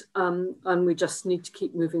need. And we just need to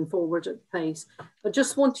keep moving forward at pace. I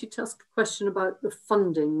just wanted to ask a question about the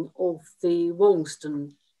funding of the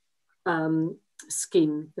Walsden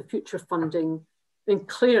scheme, the future funding. And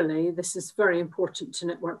clearly, this is very important to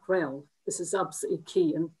Network Rail. This is absolutely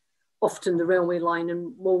key, and often the railway line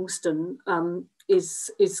in Walsden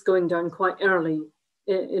is going down quite early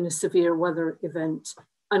in a severe weather event,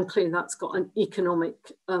 and clearly that's got an economic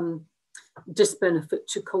disbenefit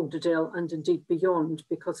to Calderdale and indeed beyond,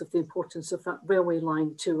 because of the importance of that railway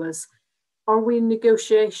line to us. Are we in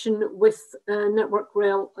negotiation with Network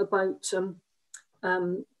Rail about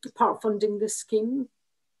part funding this scheme?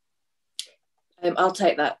 I'll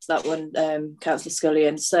take that one, Councillor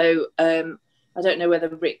Scullion. So I don't know whether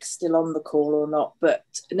Rick's still on the call or not, but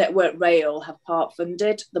Network Rail have part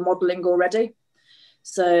funded the modelling already.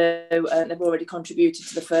 So they've already contributed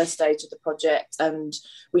to the first stage of the project, and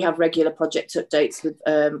we have regular project updates with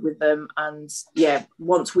them. And yeah,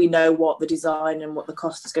 once we know what the design and what the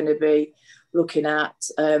cost is going to be looking at,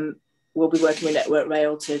 we'll be working with Network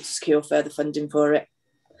Rail to secure further funding for it.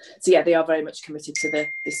 So yeah, they are very much committed to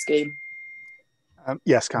this scheme.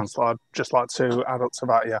 Yes, Councillor, I'd just like to add up to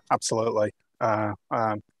that. Yeah, absolutely. We're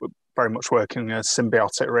very much working in a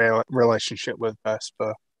symbiotic relationship with this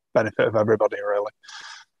for benefit of everybody, really.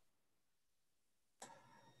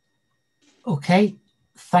 Okay,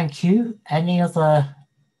 thank you. Any other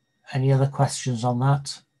questions on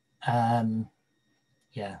that?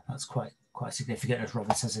 Yeah, that's quite significant, as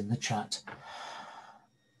Robin says in the chat.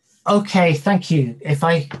 Okay, thank you. If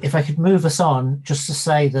I could move us on, just to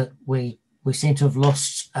say that we seem to have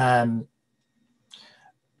lost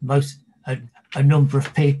a number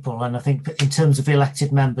of people, and I think in terms of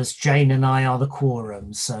elected members, Jane and I are the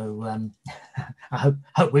quorum. So I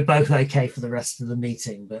hope we're both okay for the rest of the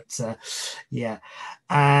meeting. But yeah,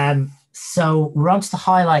 so we're on to the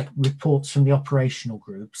highlight reports from the operational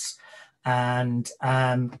groups, and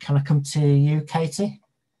can I come to you, Katie?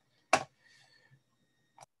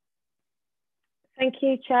 Thank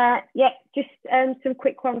you, Chair. Yeah, just some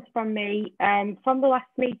quick ones from me. From the last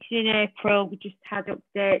meeting in April, we just had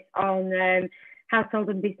updates on household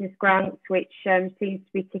and business grants, which seems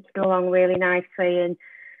to be ticking along really nicely,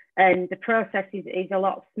 and the process is a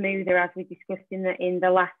lot smoother, as we discussed in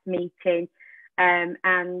the last meeting. And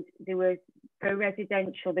there was, for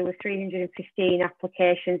residential, there were 315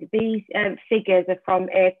 applications. These figures are from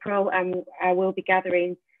April, and I will be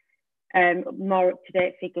gathering more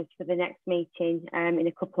up-to-date figures for the next meeting in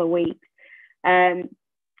a couple of weeks. So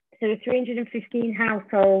the 315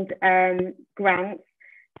 household grants,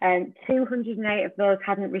 208 of those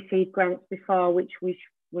hadn't received grants before, which was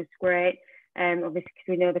great, obviously because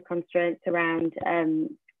we know the constraints around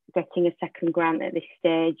getting a second grant at this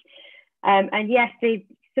stage. And yes,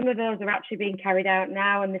 some of those are actually being carried out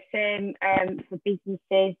now, and the same for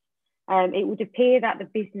businesses. It would appear that the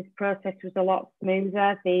business process was a lot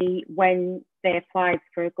smoother when they applied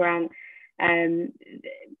for a grant.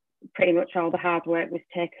 Pretty much all the hard work was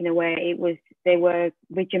taken away.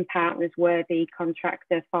 Region Partners were the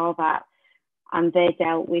contractor for that, and they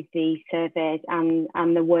dealt with the surveys and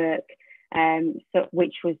the work,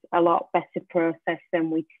 which was a lot better process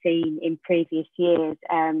than we'd seen in previous years.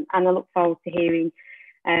 And I look forward to hearing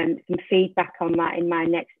some feedback on that in my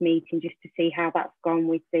next meeting, just to see how that's gone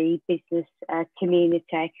with the business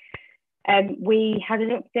community. We had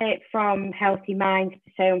an update from Healthy Minds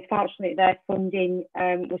to say, unfortunately, their funding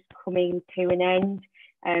was coming to an end,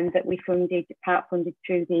 that we part funded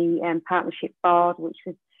through the partnership board, which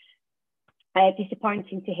was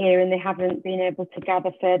disappointing to hear, and they haven't been able to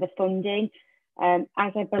gather further funding. As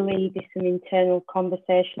I believe there's some internal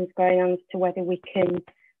conversations going on as to whether we can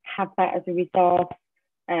have that as a resource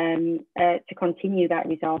to continue that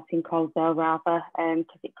resource in Calderdale rather,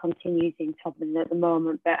 because it continues in Todmorden at the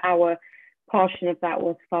moment. But our portion of that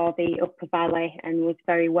was for the Upper Valley and was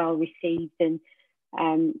very well received. And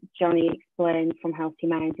Johnny explained from Healthy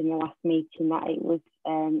Mind in the last meeting that it was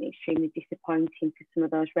extremely disappointing for some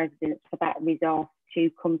of those residents for that resource to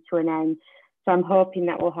come to an end. So I'm hoping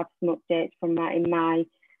that we'll have some updates from that in my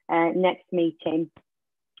next meeting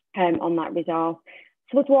on that resource.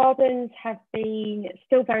 Flood wardens have been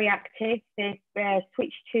still very active. They've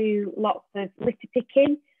switched to lots of litter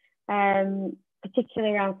picking,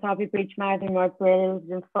 particularly around Sarby Bridge, Marvin Road, Brills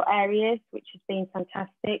and foot areas, which has been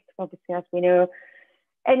fantastic. Obviously, as we know,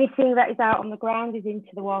 anything that is out on the ground is into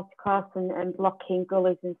the watercourse and blocking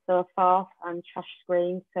gullies and so forth, and trash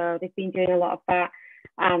screens. So they've been doing a lot of that,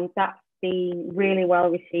 and that's been really well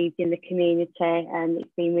received in the community, and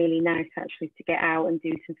it's been really nice actually to get out and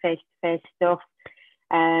do some face-to-face stuff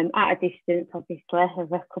at a distance, obviously,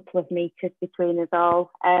 of a couple of metres between us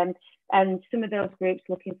all. And some of those groups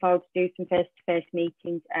looking forward to do some face-to-face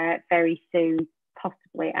meetings very soon,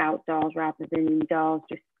 possibly outdoors rather than indoors,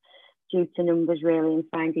 just due to numbers really, and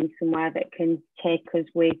finding somewhere that can take us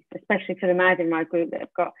with, especially for the Marvin group that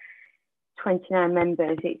have got 29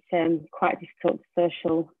 members, it's quite difficult to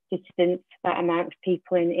social distance that amount of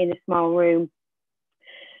people in a small room.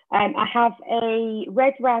 I have a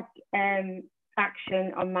red rag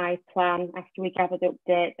action on my plan after we gathered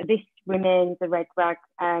update. This remains a red rag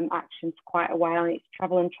action for quite a while, and it's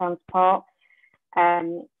travel and transport.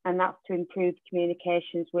 And that's to improve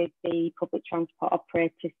communications with the public transport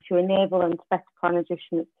operators to enable them to better plan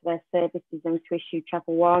adjustments to their services and to issue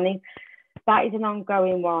travel warning. That is an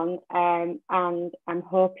ongoing one, and I'm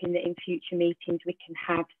hoping that in future meetings we can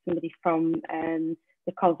have somebody from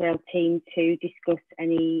the Calderdale team to discuss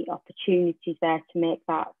any opportunities there to make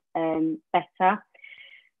that better.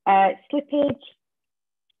 Slippage,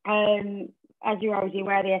 as you're already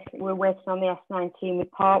aware, we're working on the S19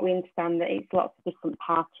 report. We understand that it's lots of different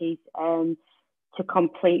parties to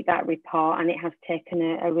complete that report, and it has taken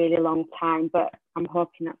a really long time, but I'm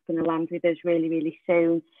hoping that's going to land with us really, really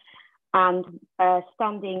soon. And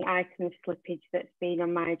standing item of slippage that's been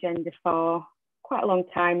on my agenda for quite a long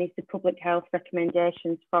time is the public health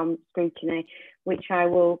recommendations from scrutiny, which I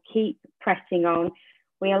will keep pressing on.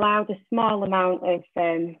 We allowed a small amount of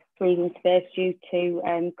breathing space due to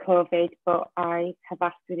COVID, but I have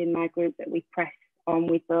asked within my group that we press on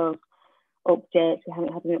with those updates. We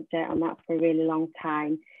haven't had an update on that for a really long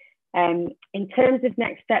time. In terms of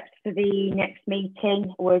next steps for the next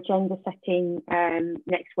meeting, we're agenda setting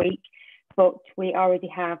next week, but we already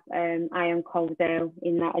have Eye on Calderdale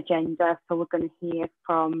in that agenda, so we're going to hear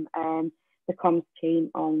from the comms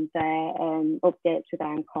team on their updates with Eye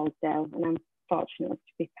on Calderdale, and I'm fortunate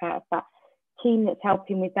to be part of that team that's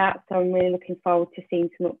helping with that, so I'm really looking forward to seeing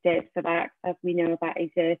some updates for that. As we know, that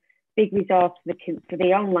is a big resource for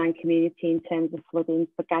the online community in terms of flooding,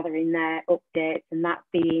 for gathering their updates, and that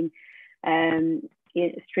being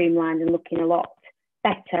streamlined and looking a lot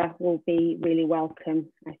better will be really welcome,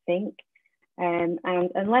 I think. And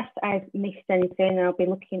unless I've missed anything, I'll be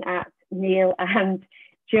looking at Neil and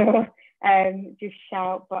Joe just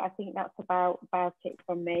shout, but I think that's about it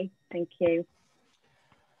from me. Thank you.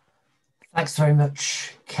 Thanks very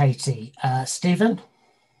much, Katie. Stephen?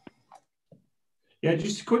 Yeah,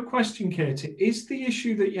 just a quick question, Katie. Is the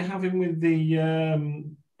issue that you're having with the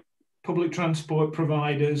public transport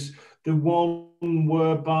providers the one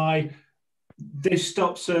whereby they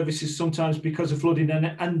stop services sometimes because of flooding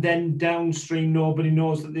and then downstream nobody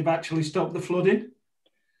knows that they've actually stopped the flooding?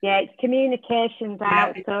 Yeah, it's communications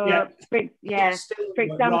out. So for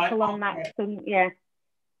example, right, on that, yeah.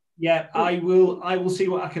 Yeah, I will see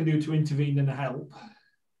what I can do to intervene and help.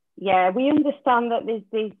 Yeah, we understand that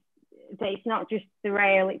that it's not just the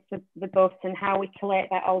rail, it's the bus, and how we collate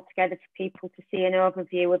that all together for people to see an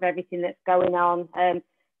overview of everything that's going on.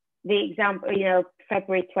 The example,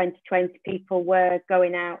 February 2020, people were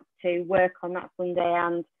going out to work on that Sunday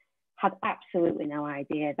and had absolutely no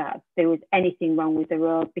idea that there was anything wrong with the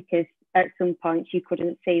road, because at some points you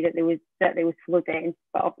couldn't see that there was flooding,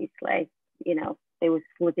 but obviously, there was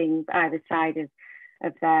flooding either side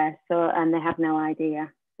of there, so, and they had no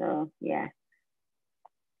idea. So yeah.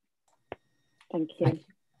 Thank you.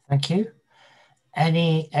 Thank you.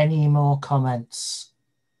 Any more comments?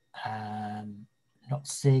 Not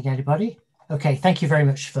seeing anybody. Okay, thank you very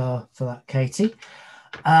much for that, Katie.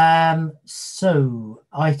 So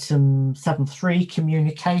item 7.3,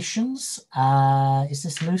 communications. Is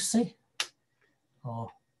this Lucy?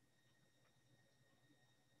 Or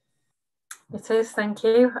It is, thank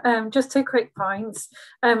you. Just 2 quick points.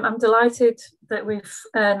 I'm delighted that we've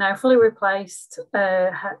now fully replaced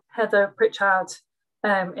Heather Pritchard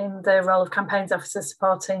in the role of campaigns officer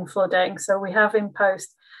supporting flooding. So we have in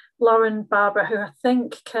post Lauren Barber, who I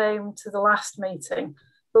think came to the last meeting,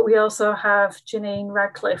 but we also have Janine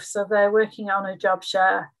Radcliffe. So they're working on a job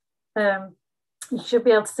share. You should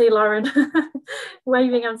be able to see Lauren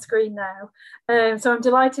waving on screen now. So I'm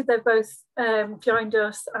delighted they've both joined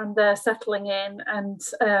us and they're settling in and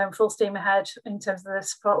full steam ahead in terms of the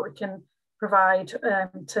support we can provide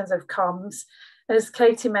in terms of comms. As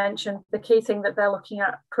Katie mentioned, the key thing that they're looking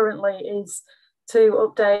at currently is to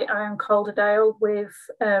update Iron Calderdale. We've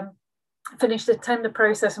finished the tender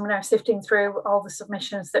process and we're now sifting through all the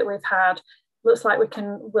submissions that we've had. Looks like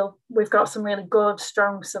we've got some really good,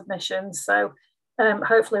 strong submissions. So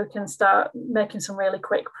hopefully we can start making some really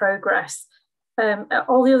quick progress.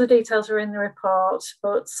 All the other details are in the report,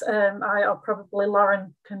 but I or probably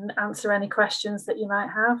Lauren can answer any questions that you might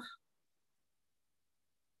have.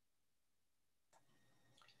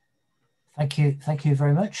 Thank you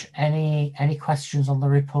very much. Any questions on the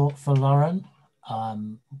report for Lauren?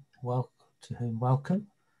 Well, to whom welcome.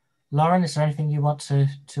 Lauren, is there anything you want to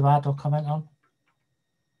add or comment on?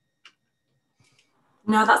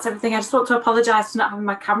 No, that's everything. I just want to apologise for not having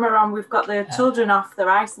my camera on. We've got the children off; they're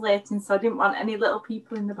isolating, so I didn't want any little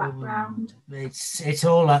people in the background. It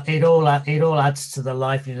all adds to the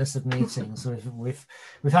liveliness of meetings.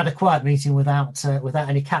 we've had a quiet meeting without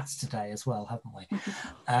any cats today as well, haven't we?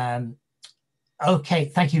 Okay,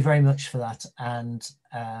 thank you very much for that. And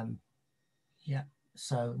yeah,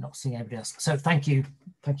 so not seeing anybody else. So thank you,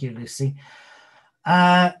 Lucy.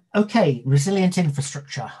 Okay, resilient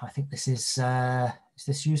infrastructure. I think this is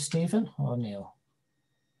this you, Stephen, or Neil?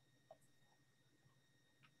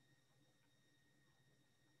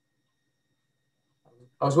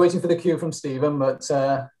 I was waiting for the cue from Stephen, but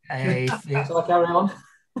shall I carry on?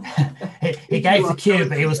 he gave the cue,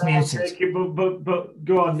 but he was muted. But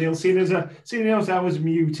go on, Neil. Seeing as I was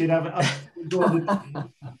muted,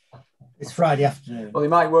 it's Friday afternoon. Well, it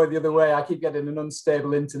might work the other way. I keep getting an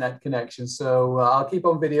unstable internet connection, so I'll keep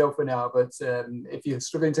on video for now. But if you're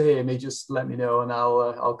struggling to hear me, just let me know, and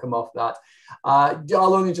I'll come off that.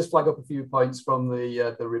 I'll only just flag up a few points from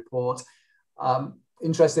the report.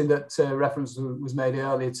 Interesting that reference was made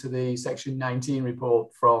earlier to the Section 19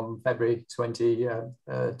 report from February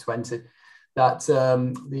 2020. That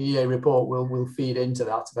the EA report will feed into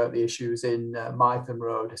that about the issues in Mytham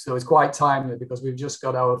Road. So it's quite timely because we've just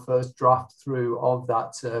got our first draft through of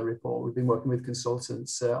that report. We've been working with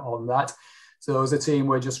consultants on that. So as a team,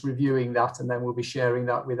 we're just reviewing that, and then we'll be sharing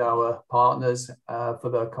that with our partners for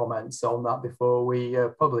their comments on that before we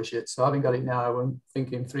publish it. So having got it now, I'm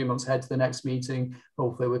thinking 3 months ahead to the next meeting.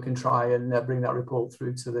 Hopefully we can try and bring that report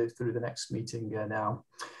through to the next meeting now.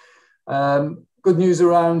 Good news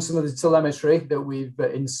around some of the telemetry that we've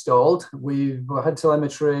installed. We've had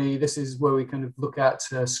telemetry. This is where we kind of look at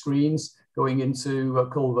screens going into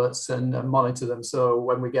culverts and monitor them. So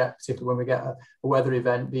when we get, particularly when we get a weather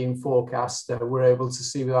event being forecast, we're able to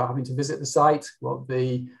see without having to visit the site what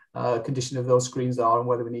the condition of those screens are and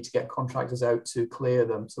whether we need to get contractors out to clear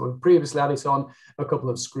them. So we've previously had it on a couple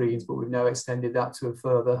of screens, but we've now extended that to a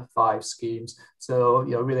further 5 schemes. So,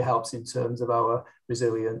 you know, it really helps in terms of our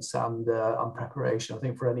resilience and preparation, I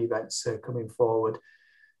think, for any events coming forward.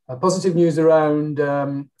 Positive news around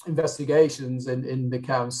investigations in the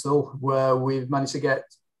council, where we've managed to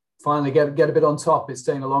finally get a bit on top. It's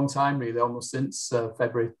taken a long time, really, almost since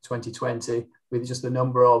February 2020, with just the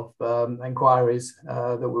number of inquiries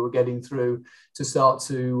that we were getting through to start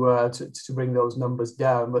to bring those numbers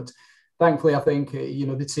down. But thankfully, I think, you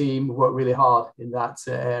know, the team worked really hard in that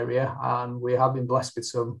area, and we have been blessed with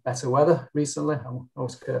some better weather recently. I'm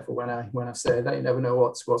always careful when I say that. You never know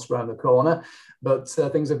what's around the corner, but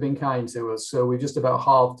things have been kind to us. So we've just about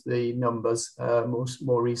halved the numbers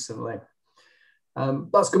more recently.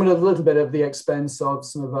 That's coming at a little bit of the expense of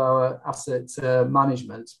some of our asset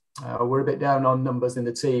management. We're a bit down on numbers in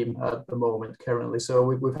the team at the moment currently, so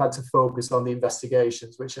we've had to focus on the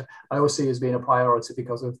investigations, which I always see as being a priority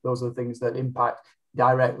because of those are the things that impact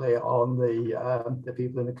directly on the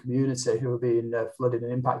people in the community who are being flooded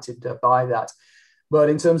and impacted by that. But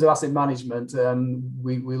in terms of asset management,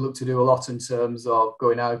 we look to do a lot in terms of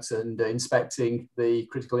going out and inspecting the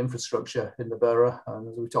critical infrastructure in the borough. And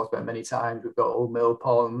as we've talked about many times, we've got old mill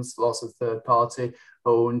ponds, lots of third-party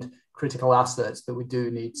owned critical assets that we do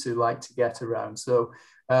need to like to get around. So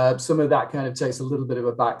some of that kind of takes a little bit of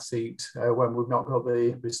a backseat when we've not got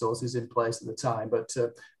the resources in place at the time. But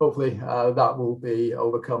hopefully that will be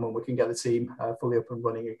overcome and we can get the team fully up and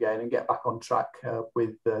running again and get back on track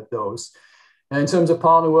with those. In terms of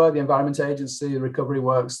partner work, the Environment Agency, the recovery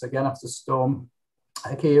works, again, after Storm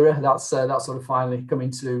Akira, that's sort of finally coming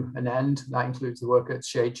to an end. That includes the work at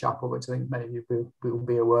Shade Chapel, which I think many of you will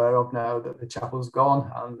be aware of now that the chapel's gone,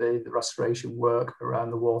 and the restoration work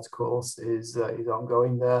around the watercourse is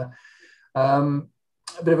ongoing there.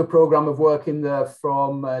 A bit of a programme of work in there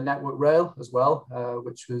from Network Rail as well,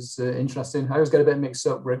 which was interesting. I always get a bit mixed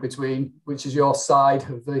up, Rick, between which is your side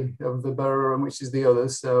of the borough and which is the other.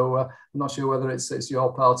 So I'm not sure whether it's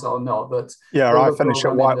your part or not. But yeah, I finish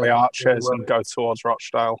at Whiteley Arches and go towards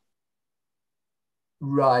Rochdale.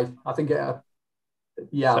 Right, I think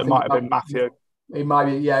yeah, so it might have been Matthew. It might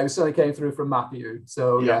be, yeah. It certainly came through from Matthew.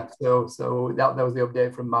 So yeah, so that was the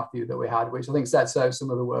update from Matthew that we had, which I think sets out some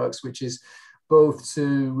of the works, which is both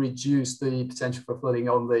to reduce the potential for flooding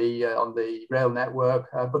on the rail network,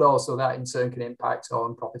 but also that in turn can impact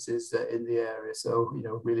on properties in the area. So, you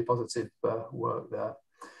know, really positive work there.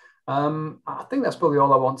 I think that's probably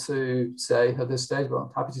all I want to say at this stage, but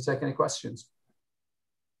I'm happy to take any questions.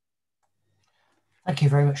 Thank you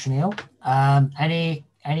very much, Neil.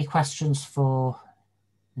 Any questions for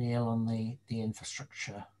Neil on the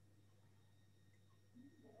infrastructure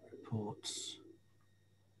reports?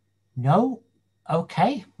 No?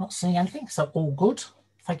 Okay, not seeing anything, so all good.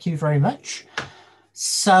 Thank you very much.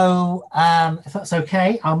 So if that's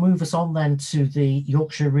okay, I'll move us on then to the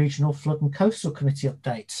Yorkshire Regional Flood and Coastal Committee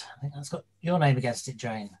update. I think that's got your name against it,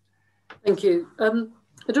 Jane. Thank you.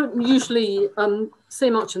 I don't usually say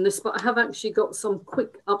much on this, but I have actually got some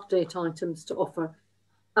quick update items to offer.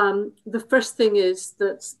 The first thing is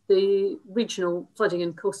that the Regional Flooding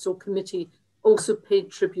and Coastal Committee also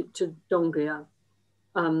paid tribute to Dongria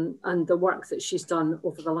and the work that she's done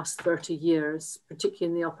over the last 30 years,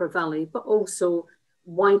 particularly in the Upper Valley, but also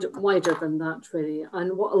wider than that, really,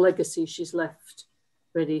 and what a legacy she's left,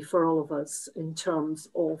 really, for all of us in terms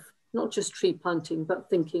of not just tree planting, but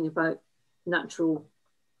thinking about natural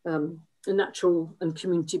and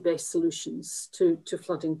community-based solutions to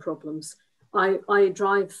flooding problems. I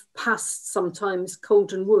drive past sometimes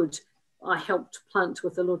Calderdale Wood. I helped plant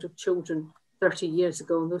with a load of children 30 years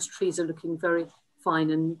ago, and those trees are looking very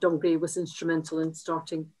fine, and Dongria was instrumental in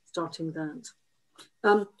starting that.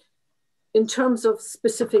 In terms of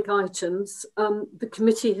specific items, the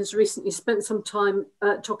committee has recently spent some time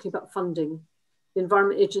talking about funding. The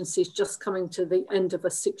Environment Agency is just coming to the end of a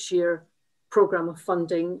 6-year programme of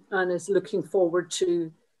funding and is looking forward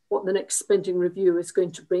to what the next spending review is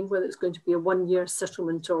going to bring, whether it's going to be a 1-year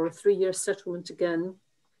settlement or a 3-year settlement again.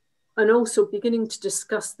 And also beginning to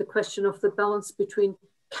discuss the question of the balance between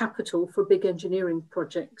capital for big engineering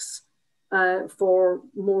projects, for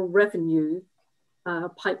more revenue,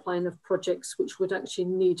 pipeline of projects which would actually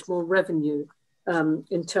need more revenue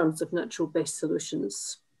in terms of natural-based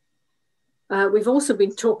solutions. We've also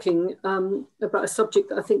been talking about a subject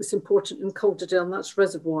that I think is important in Calderdale, and that's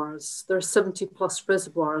reservoirs. There are 70+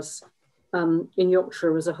 reservoirs in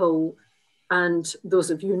Yorkshire as a whole. And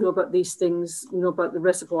those of you who know about these things, know about the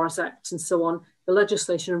Reservoirs Act and so on. The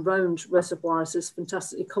legislation around reservoirs is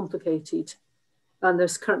fantastically complicated. And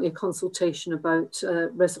there's currently a consultation about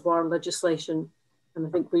reservoir legislation. And I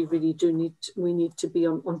think we really do need to be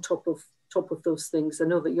on top of those things. I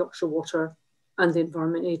know that Yorkshire Water and the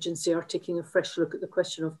Environment Agency are taking a fresh look at the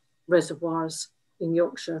question of reservoirs in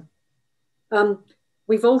Yorkshire.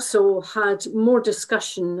 We've also had more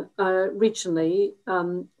discussion regionally,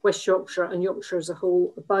 West Yorkshire and Yorkshire as a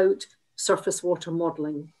whole, about surface water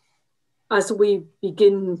modelling. As we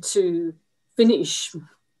begin to finish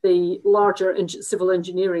the larger civil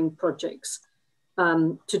engineering projects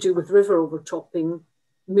to do with river overtopping,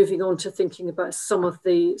 moving on to thinking about some of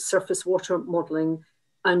the surface water modelling.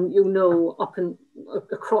 And you'll know up and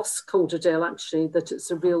across Calderdale, actually, that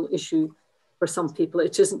it's a real issue for some people.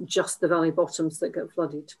 It isn't just the valley bottoms that get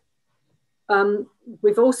flooded.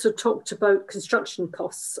 We've also talked about construction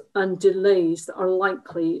costs and delays that are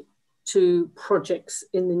likely to projects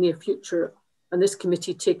in the near future. And this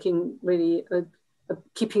committee taking really,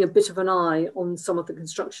 keeping a bit of an eye on some of the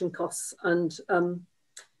construction costs and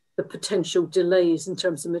the potential delays in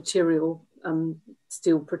terms of material,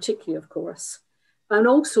 steel particularly, of course. And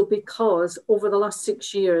also because over the last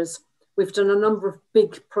 6 years, we've done a number of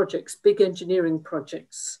big projects, big engineering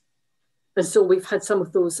projects. And so we've had some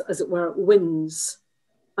of those, as it were, wins,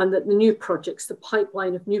 and that the new projects, the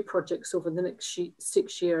pipeline of new projects over the next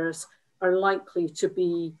 6 years are likely to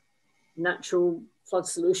be natural flood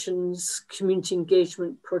solutions, community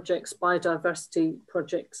engagement projects, biodiversity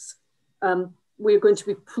projects. We're going to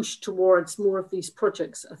be pushed towards more of these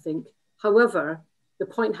projects, I think. However, the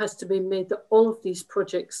point has to be made that all of these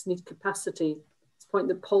projects need capacity. Point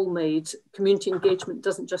that Paul made, community engagement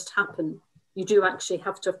doesn't just happen. you do actually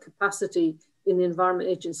have to have capacity in the Environment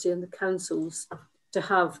Agency and the councils to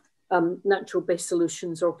have natural-based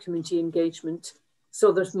solutions or community engagement.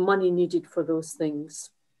 So there's money needed for those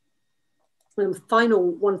things. And the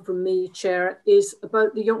final one from me, Chair, is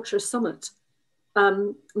about the Yorkshire Summit.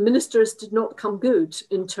 Ministers did not come good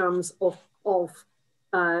in terms of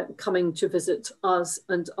coming to visit us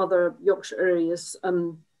and other Yorkshire areas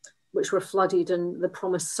which were flooded, and the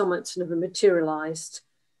promised summit never materialised.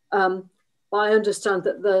 I understand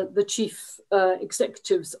that the chief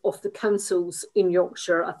executives of the councils in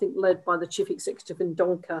Yorkshire, I think led by the chief executive in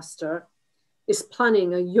Doncaster, is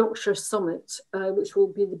planning a Yorkshire Summit, which will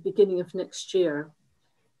be the beginning of next year.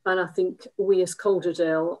 And I think we as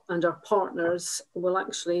Calderdale and our partners will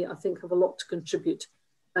actually, I think, have a lot to contribute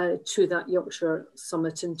to that Yorkshire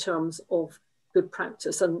Summit in terms of good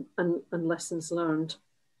practice and lessons learned.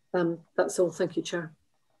 That's all. Thank you, Chair.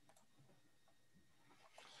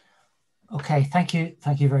 Okay, thank you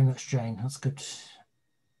very much, Jane. That's good.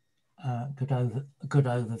 Good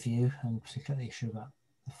overview, and particularly the issue about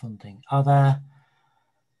the funding. Are there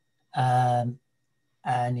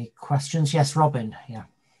any questions? Yes, Robin. Yeah.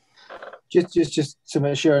 Just some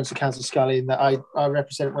assurance to Councillor Scully in that I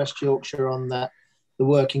represent West Yorkshire on the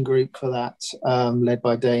working group for that, led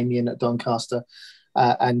by Damien at Doncaster,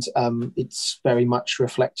 and it's very much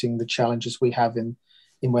reflecting the challenges we have in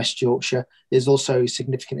West Yorkshire. There's also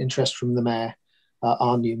significant interest from the mayor,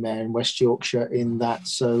 our new mayor in West Yorkshire, in that.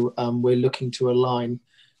 So we're looking to align,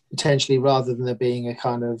 potentially, rather than there being a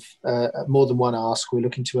kind of more than one ask, we're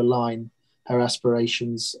looking to align her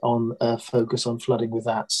aspirations on focus on flooding with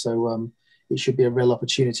that. So it should be a real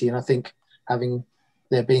opportunity. And I think having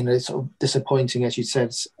there been a sort of disappointing, as you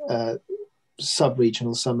said,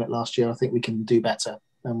 sub-regional summit last year, I think we can do better,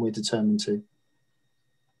 and we're determined to.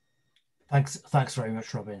 Thanks very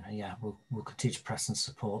much, Robin. Yeah, we'll continue to press and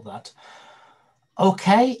support that.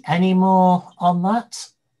 Okay, any more on that?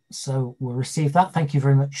 So we'll receive that. Thank you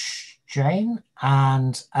very much, Jane.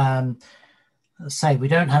 And let's say we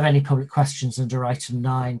don't have any public questions under item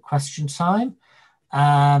 9, question time.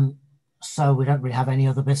 So we don't really have any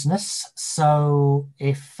other business. So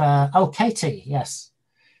if, oh, Katie, yes.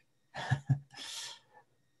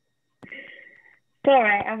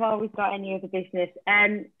 Sorry, I've always got any other business.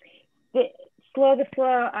 Slow the Flow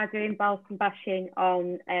are doing Balsam Bashing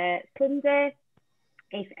on Sunday.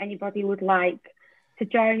 If anybody would like to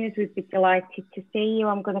join us, we'd be delighted to see you.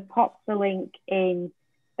 I'm going to pop the link in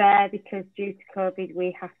there because due to COVID,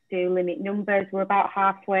 we have to limit numbers. We're about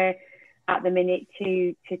halfway at the minute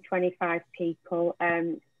to 25 people.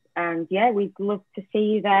 And yeah, we'd love to see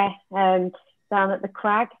you there down at the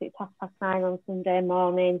Crag. It's 9:30 on Sunday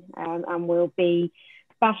morning, and we'll be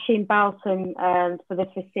bashing balsam for the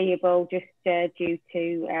foreseeable, just due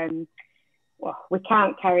to well, we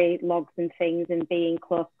can't carry logs and things and be in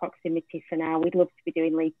close proximity for now. We'd love to be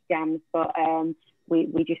doing leaf jams, but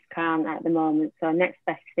we just can't at the moment. So next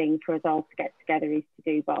best thing for us all to get together is to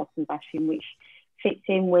do balsam bashing, which fits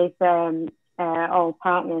in with all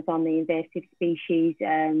partners on the invasive species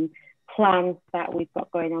plan that we've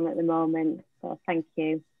got going on at the moment. So thank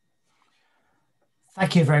you.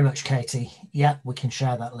 Thank you very much, Katie. Yeah, we can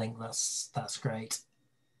share that link. That's great.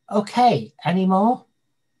 Okay, any more?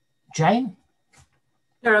 Jane?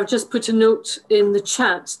 Yeah, I've just put a note in the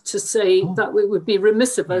chat to say that we would be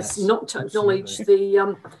remiss of us not to acknowledge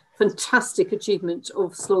the fantastic achievement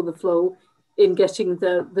of Slow the Flow in getting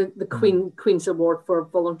the Queen's Award for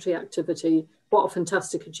voluntary activity. What a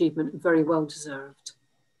fantastic achievement, and very well deserved.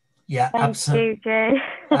 Yeah, absolutely.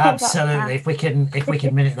 Absolutely. If we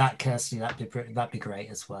can minute that, Kirsty, that'd be great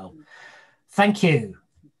as well. Thank you.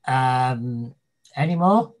 Any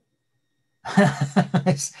more?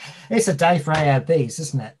 It's a day for AOBs,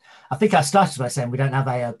 isn't it? I think I started by saying we don't have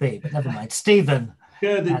AOB, but never mind. Stephen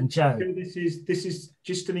and Joe. This is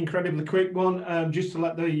just an incredibly quick one. Just to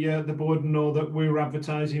let the board know that we're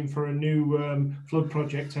advertising for a new flood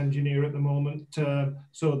project engineer at the moment,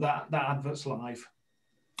 so that advert's live.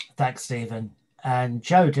 Thanks, Stephen. And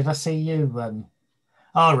Joe, did I see you?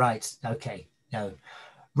 All right. Okay. No.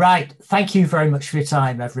 Right. Thank you very much for your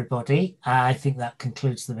time, everybody. I think that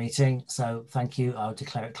concludes the meeting. So thank you. I'll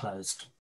declare it closed.